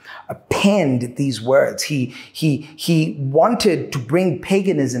dynasty penned these words. He wanted to bring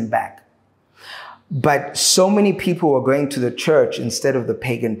paganism back, but so many people were going to the church instead of the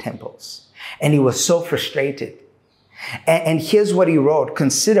pagan temples. And he was so frustrated. And here's what he wrote.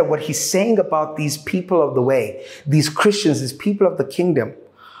 Consider what he's saying about these people of the way, these Christians, these people of the kingdom,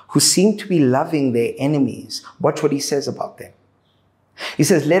 who seem to be loving their enemies. Watch what he says about them. He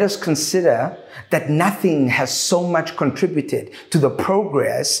says, let us consider that nothing has so much contributed to the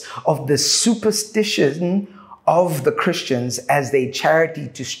progress of the superstition of the Christians as their charity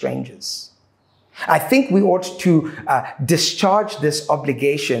to strangers. I think we ought to discharge this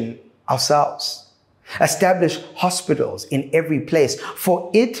obligation ourselves. Establish hospitals in every place, for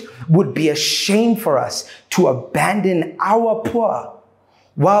it would be a shame for us to abandon our poor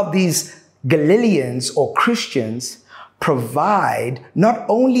while these Galileans or Christians provide not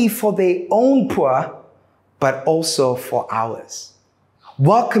only for their own poor, but also for ours,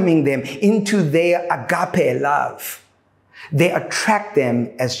 welcoming them into their agape love. They attract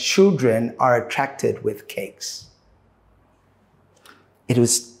them as children are attracted with cakes.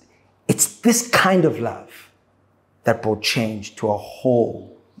 It's this kind of love that brought change to a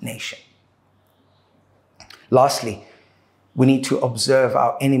whole nation. Lastly, we need to observe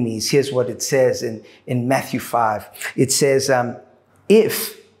our enemies. Here's what it says in Matthew 5. It says,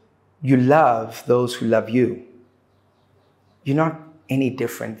 if you love those who love you, you're not any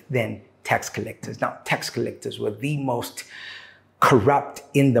different than tax collectors. Now, tax collectors were the most corrupt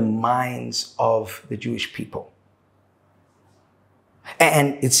in the minds of the Jewish people.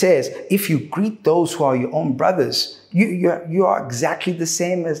 And it says, if you greet those who are your own brothers, you are exactly the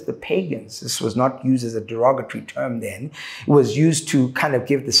same as the pagans. This was not used as a derogatory term then. It was used to kind of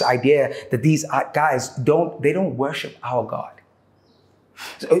give this idea that these guys don't worship our God.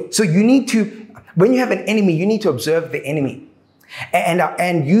 So you need to, when you have an enemy, you need to observe the enemy.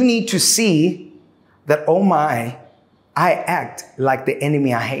 And you need to see that, oh my, I act like the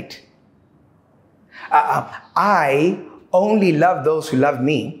enemy I hate. I only love those who love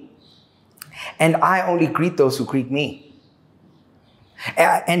me, and I only greet those who greet me.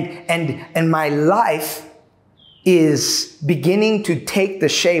 And my life is beginning to take the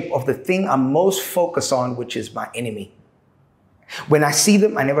shape of the thing I'm most focused on, which is my enemy. When I see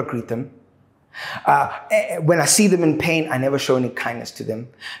them, I never greet them. When I see them in pain, I never show any kindness to them,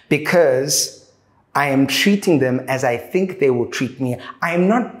 because I am treating them as I think they will treat me. I am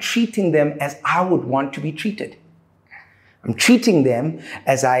not treating them as I would want to be treated. I'm treating them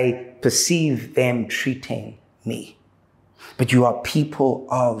as I perceive them treating me. But you are people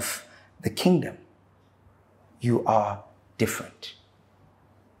of the kingdom. You are different.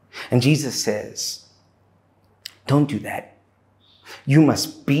 And Jesus says, don't do that. You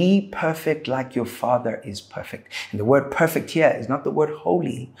must be perfect like your Father is perfect. And the word perfect here is not the word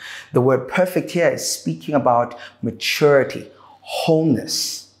holy. The word perfect here is speaking about maturity,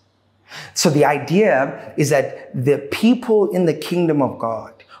 wholeness. So the idea is that the people in the kingdom of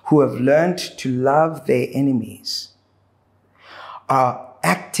God who have learned to love their enemies are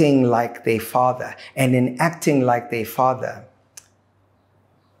acting like their Father. And in acting like their Father,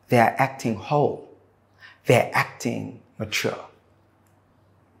 they are acting whole. They're acting mature.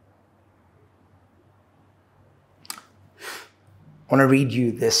 I want to read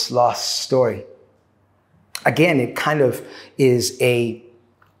you this last story. Again, it kind of is a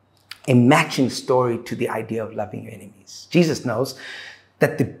matching story to the idea of loving your enemies. Jesus knows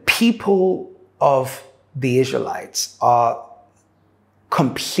that the people of the Israelites are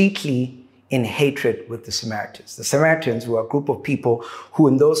completely in hatred with the Samaritans. The Samaritans were a group of people who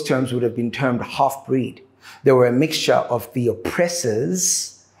in those terms would have been termed half-breed. They were a mixture of the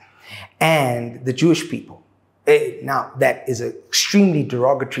oppressors and the Jewish people. Now, that is an extremely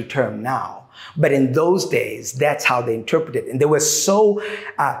derogatory term now. But in those days, that's how they interpreted it. And they were so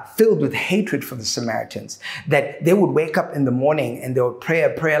filled with hatred for the Samaritans that they would wake up in the morning and they would pray a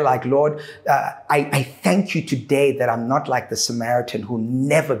prayer like, Lord, I thank you today that I'm not like the Samaritan who will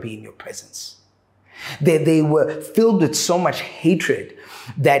never be in your presence. They were filled with so much hatred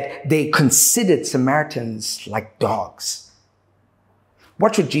that they considered Samaritans like dogs.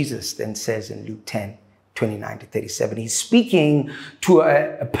 Watch what Jesus then says in Luke 10:29-37. He's speaking to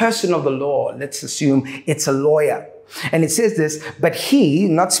a person of the law. Let's assume it's a lawyer. And it says this, but he,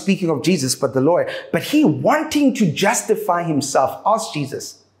 not speaking of Jesus, but the lawyer, but he, wanting to justify himself, asked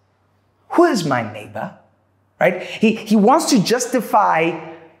Jesus, who is my neighbor? Right? He wants to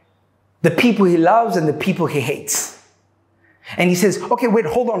justify the people he loves and the people he hates. And he says, okay, wait,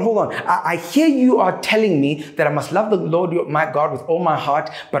 hold on. I hear you are telling me that I must love the Lord my God with all my heart,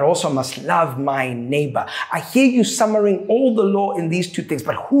 but also I must love my neighbor. I hear you summarizing all the law in these two things,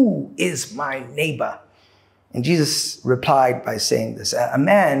 but who is my neighbor? And Jesus replied by saying this: a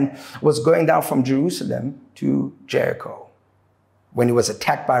man was going down from Jerusalem to Jericho when he was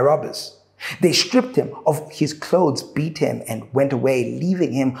attacked by robbers. They stripped him of his clothes, beat him, and went away,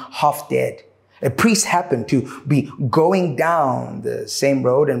 leaving him half dead. A priest happened to be going down the same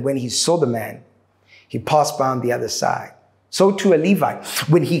road, and when he saw the man, he passed by on the other side. So too a Levite,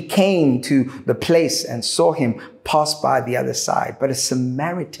 when he came to the place and saw him, passed by the other side. But a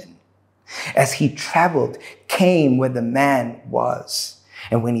Samaritan, as he traveled, came where the man was.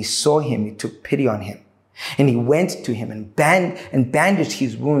 And when he saw him, he took pity on him. And he went to him and bandaged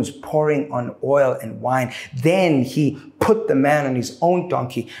his wounds, pouring on oil and wine. Then he put the man on his own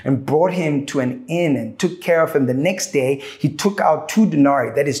donkey and brought him to an inn and took care of him. The next day, he took out 2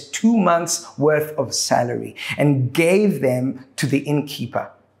 denarii, that is 2 months' worth of salary, and gave them to the innkeeper.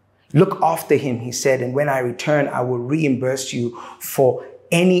 Look after him, he said, and when I return, I will reimburse you for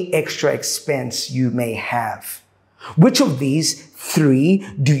any extra expense you may have. Which of these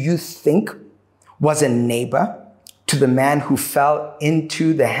 3 do you think was a neighbor to the man who fell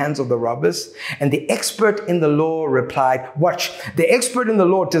into the hands of the robbers? And the expert in the law replied, watch, the expert in the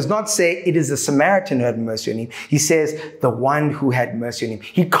law does not say it is the Samaritan who had mercy on him. He says the one who had mercy on him.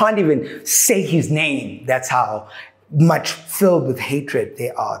 He can't even say his name. That's how much filled with hatred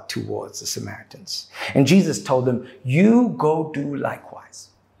they are towards the Samaritans. And Jesus told them, you go do likewise.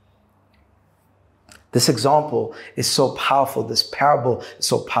 This example is so powerful. This parable is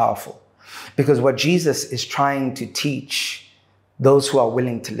so powerful. Because what Jesus is trying to teach those who are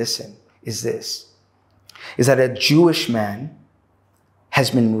willing to listen is this, is that a Jewish man has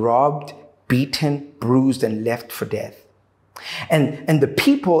been robbed, beaten, bruised, and left for death. And the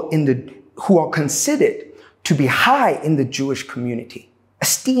people who are considered to be high in the Jewish community,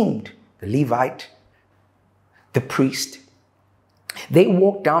 esteemed, the Levite, the priest, they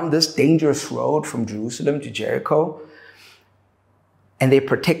walk down this dangerous road from Jerusalem to Jericho, and they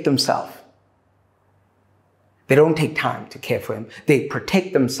protect themselves. They don't take time to care for him. They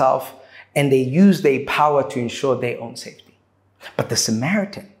protect themselves and they use their power to ensure their own safety. But the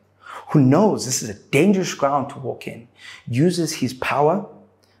Samaritan, who knows this is a dangerous ground to walk in, uses his power,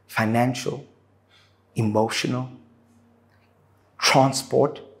 financial, emotional,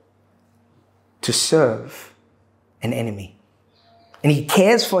 transport, to serve an enemy. And he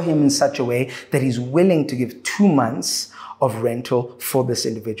cares for him in such a way that he's willing to give 2 months of rental for this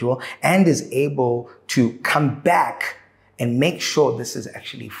individual and is able to come back and make sure this is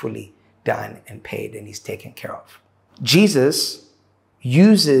actually fully done and paid and he's taken care of. Jesus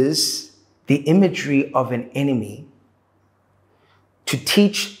uses the imagery of an enemy to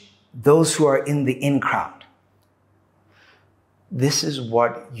teach those who are in the in crowd. This is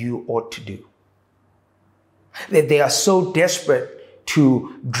what you ought to do. They are so desperate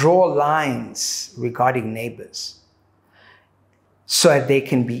to draw lines regarding neighbors so that they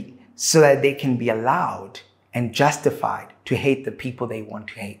can be allowed and justified to hate the people they want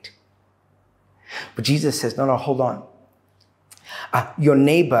to hate. But Jesus says, no, hold on. Your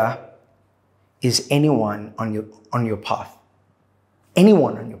neighbor is anyone on your path.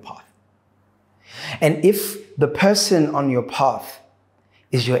 Anyone on your path. And if the person on your path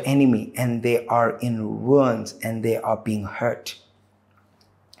is your enemy and they are in ruins and they are being hurt,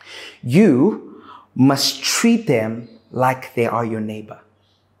 you must treat them like they are your neighbor.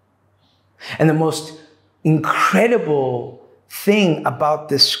 And the most incredible thing about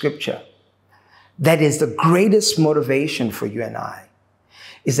this scripture, that is the greatest motivation for you and I,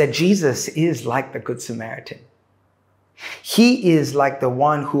 is that Jesus is like the Good Samaritan. He is like the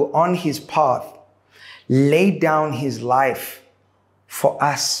one who on his path laid down his life for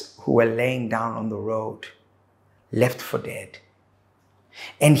us who were laying down on the road, left for dead.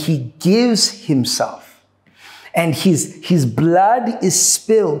 And he gives himself. And his blood is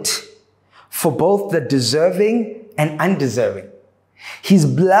spilt for both the deserving and undeserving. His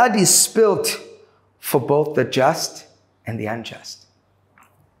blood is spilt for both the just and the unjust.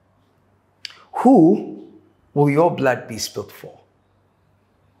 Who will your blood be spilt for?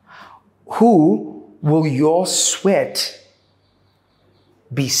 Who will your sweat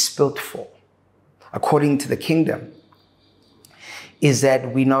be spilt for? According to the kingdom, is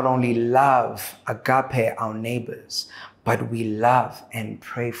that we not only love, agape, our neighbors, but we love and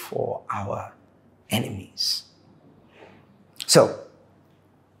pray for our enemies. So,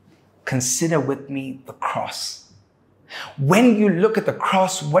 consider with me the cross. When you look at the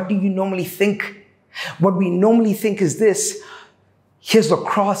cross, what do you normally think? What we normally think is this: here's the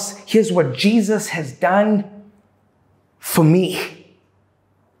cross, here's what Jesus has done for me.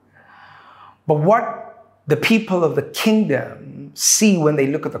 But what the people of the kingdom see when they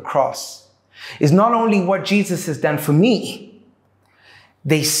look at the cross is not only what Jesus has done for me,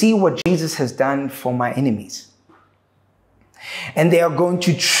 they see what Jesus has done for my enemies. And they are going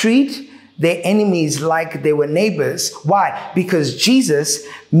to treat their enemies like they were neighbors. Why? Because Jesus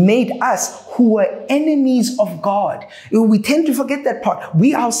made us who were enemies of God. We tend to forget that part.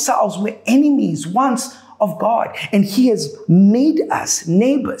 We ourselves were enemies once of God, and he has made us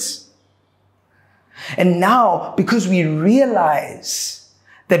neighbors. And now, because we realize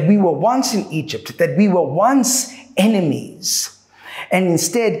that we were once in Egypt, that we were once enemies, and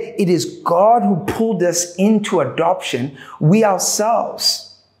instead it is God who pulled us into adoption, we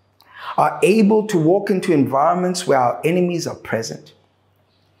ourselves are able to walk into environments where our enemies are present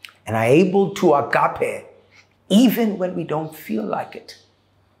and are able to agape even when we don't feel like it.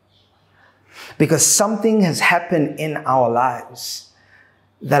 Because something has happened in our lives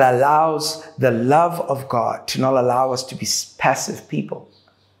that allows the love of God to not allow us to be passive people,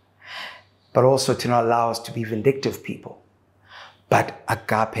 but also to not allow us to be vindictive people, but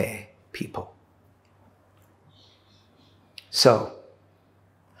agape people. So,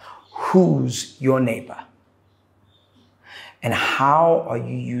 who's your neighbor? And how are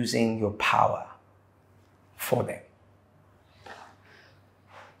you using your power for them?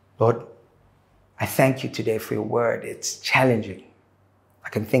 Lord, I thank you today for your word. It's challenging. I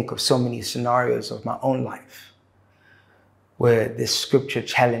can think of so many scenarios of my own life where this scripture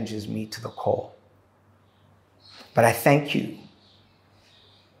challenges me to the core. But I thank you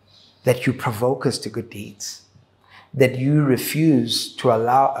that you provoke us to good deeds, that you refuse to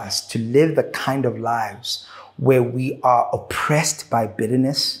allow us to live the kind of lives where we are oppressed by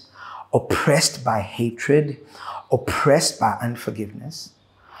bitterness, oppressed by hatred, oppressed by unforgiveness,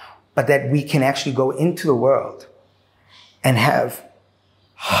 but that we can actually go into the world and have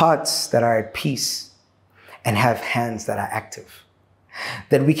hearts that are at peace and have hands that are active.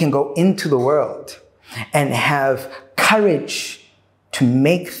 That we can go into the world and have courage to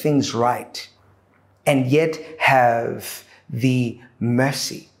make things right, and yet have the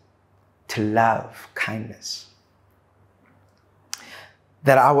mercy to love kindness.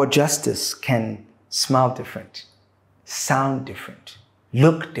 That our justice can smell different, sound different,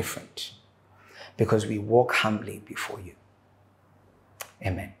 look different, because we walk humbly before you.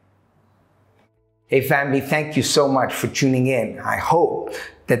 Amen. Hey family, thank you so much for tuning in. I hope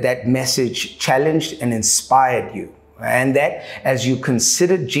that that message challenged and inspired you, and that as you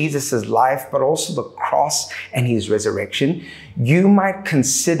consider Jesus' life, but also the cross and his resurrection, you might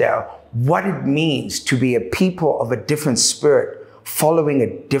consider what it means to be a people of a different spirit, following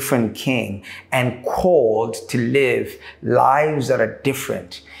a different king, and called to live lives that are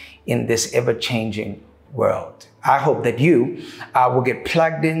different in this ever-changing world. I hope that you will get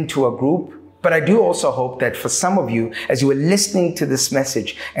plugged into a group. But I do also hope that for some of you, as you are listening to this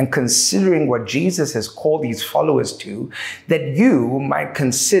message and considering what Jesus has called his followers to, that you might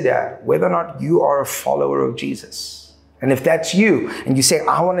consider whether or not you are a follower of Jesus. And if that's you, and you say,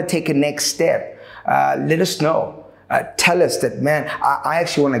 I want to take a next step, let us know. Tell us that, man, I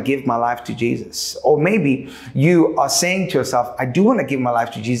actually want to give my life to Jesus. Or maybe you are saying to yourself, I do want to give my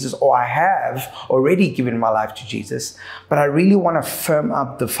life to Jesus, or I have already given my life to Jesus, but I really want to firm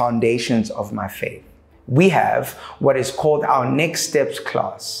up the foundations of my faith. We have what is called our Next Steps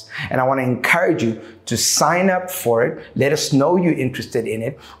class. And I want to encourage you to sign up for it. Let us know you're interested in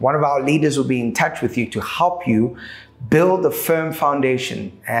it. One of our leaders will be in touch with you to help you build a firm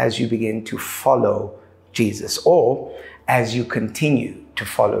foundation as you begin to follow Jesus, or as you continue to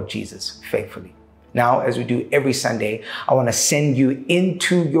follow Jesus faithfully. Now, as we do every Sunday, I want to send you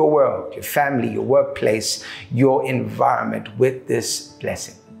into your world, your family, your workplace, your environment with this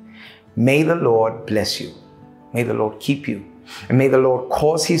blessing. May the Lord bless you. May the Lord keep you. And may the Lord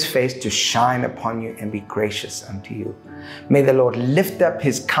cause his face to shine upon you and be gracious unto you. May the Lord lift up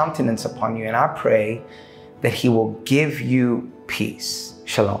his countenance upon you. And I pray that he will give you peace.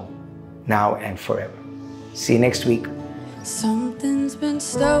 Shalom, now and forever. See you next week. Something's been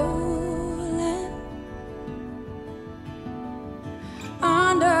stolen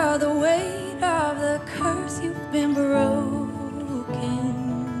under the weight of the curse. You've been broken.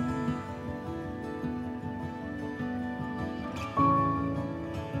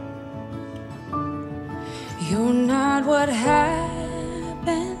 You're not what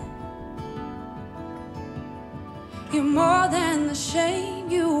happened. You're more than the shame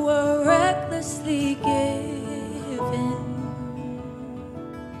you were recklessly given.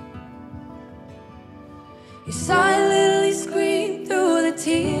 You silently scream through the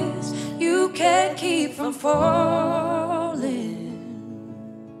tears you can't keep from falling,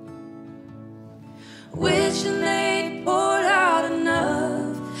 wishing they poured out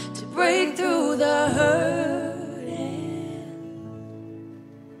enough to break through the hurting.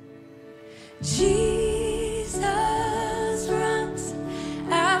 Jesus runs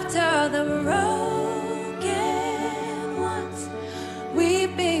after the broken ones,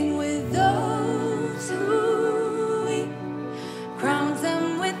 weeping with those who weep, crowns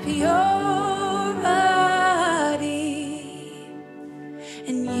them with purity,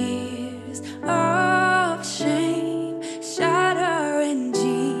 and years of shame shatter in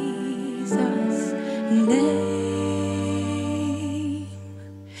Jesus' name.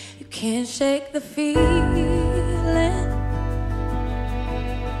 You can't shake the feeling.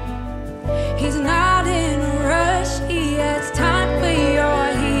 He's not in a rush. He has time for your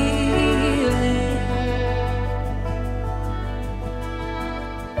healing.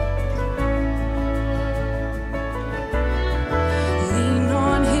 Lean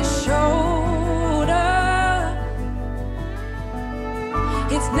on his shoulder.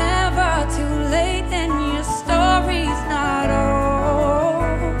 It's never too late and your story's not over.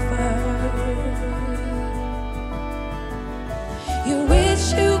 You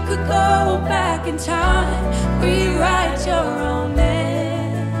wish you could go back in time, rewrite your own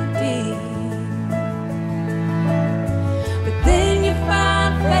ending, but then you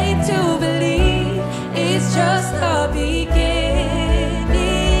find faith to believe it's just the beginning.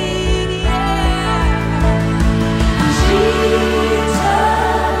 Yeah.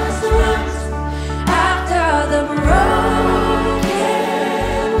 Jesus runs after the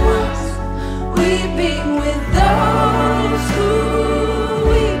broken ones, weeping with those who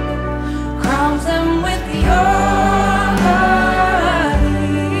weep, crowns them with purity.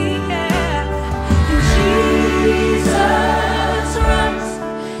 Yeah. Jesus runs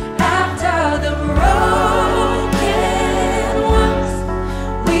after the broken ones,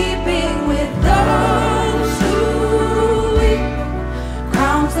 weeping with those who weep,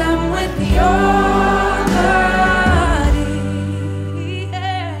 crowns them with purity.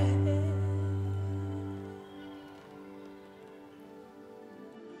 Yeah.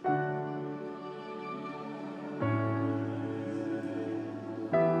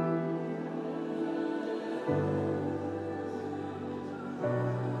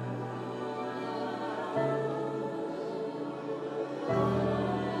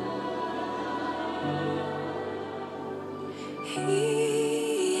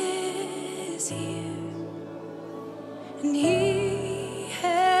 He is here.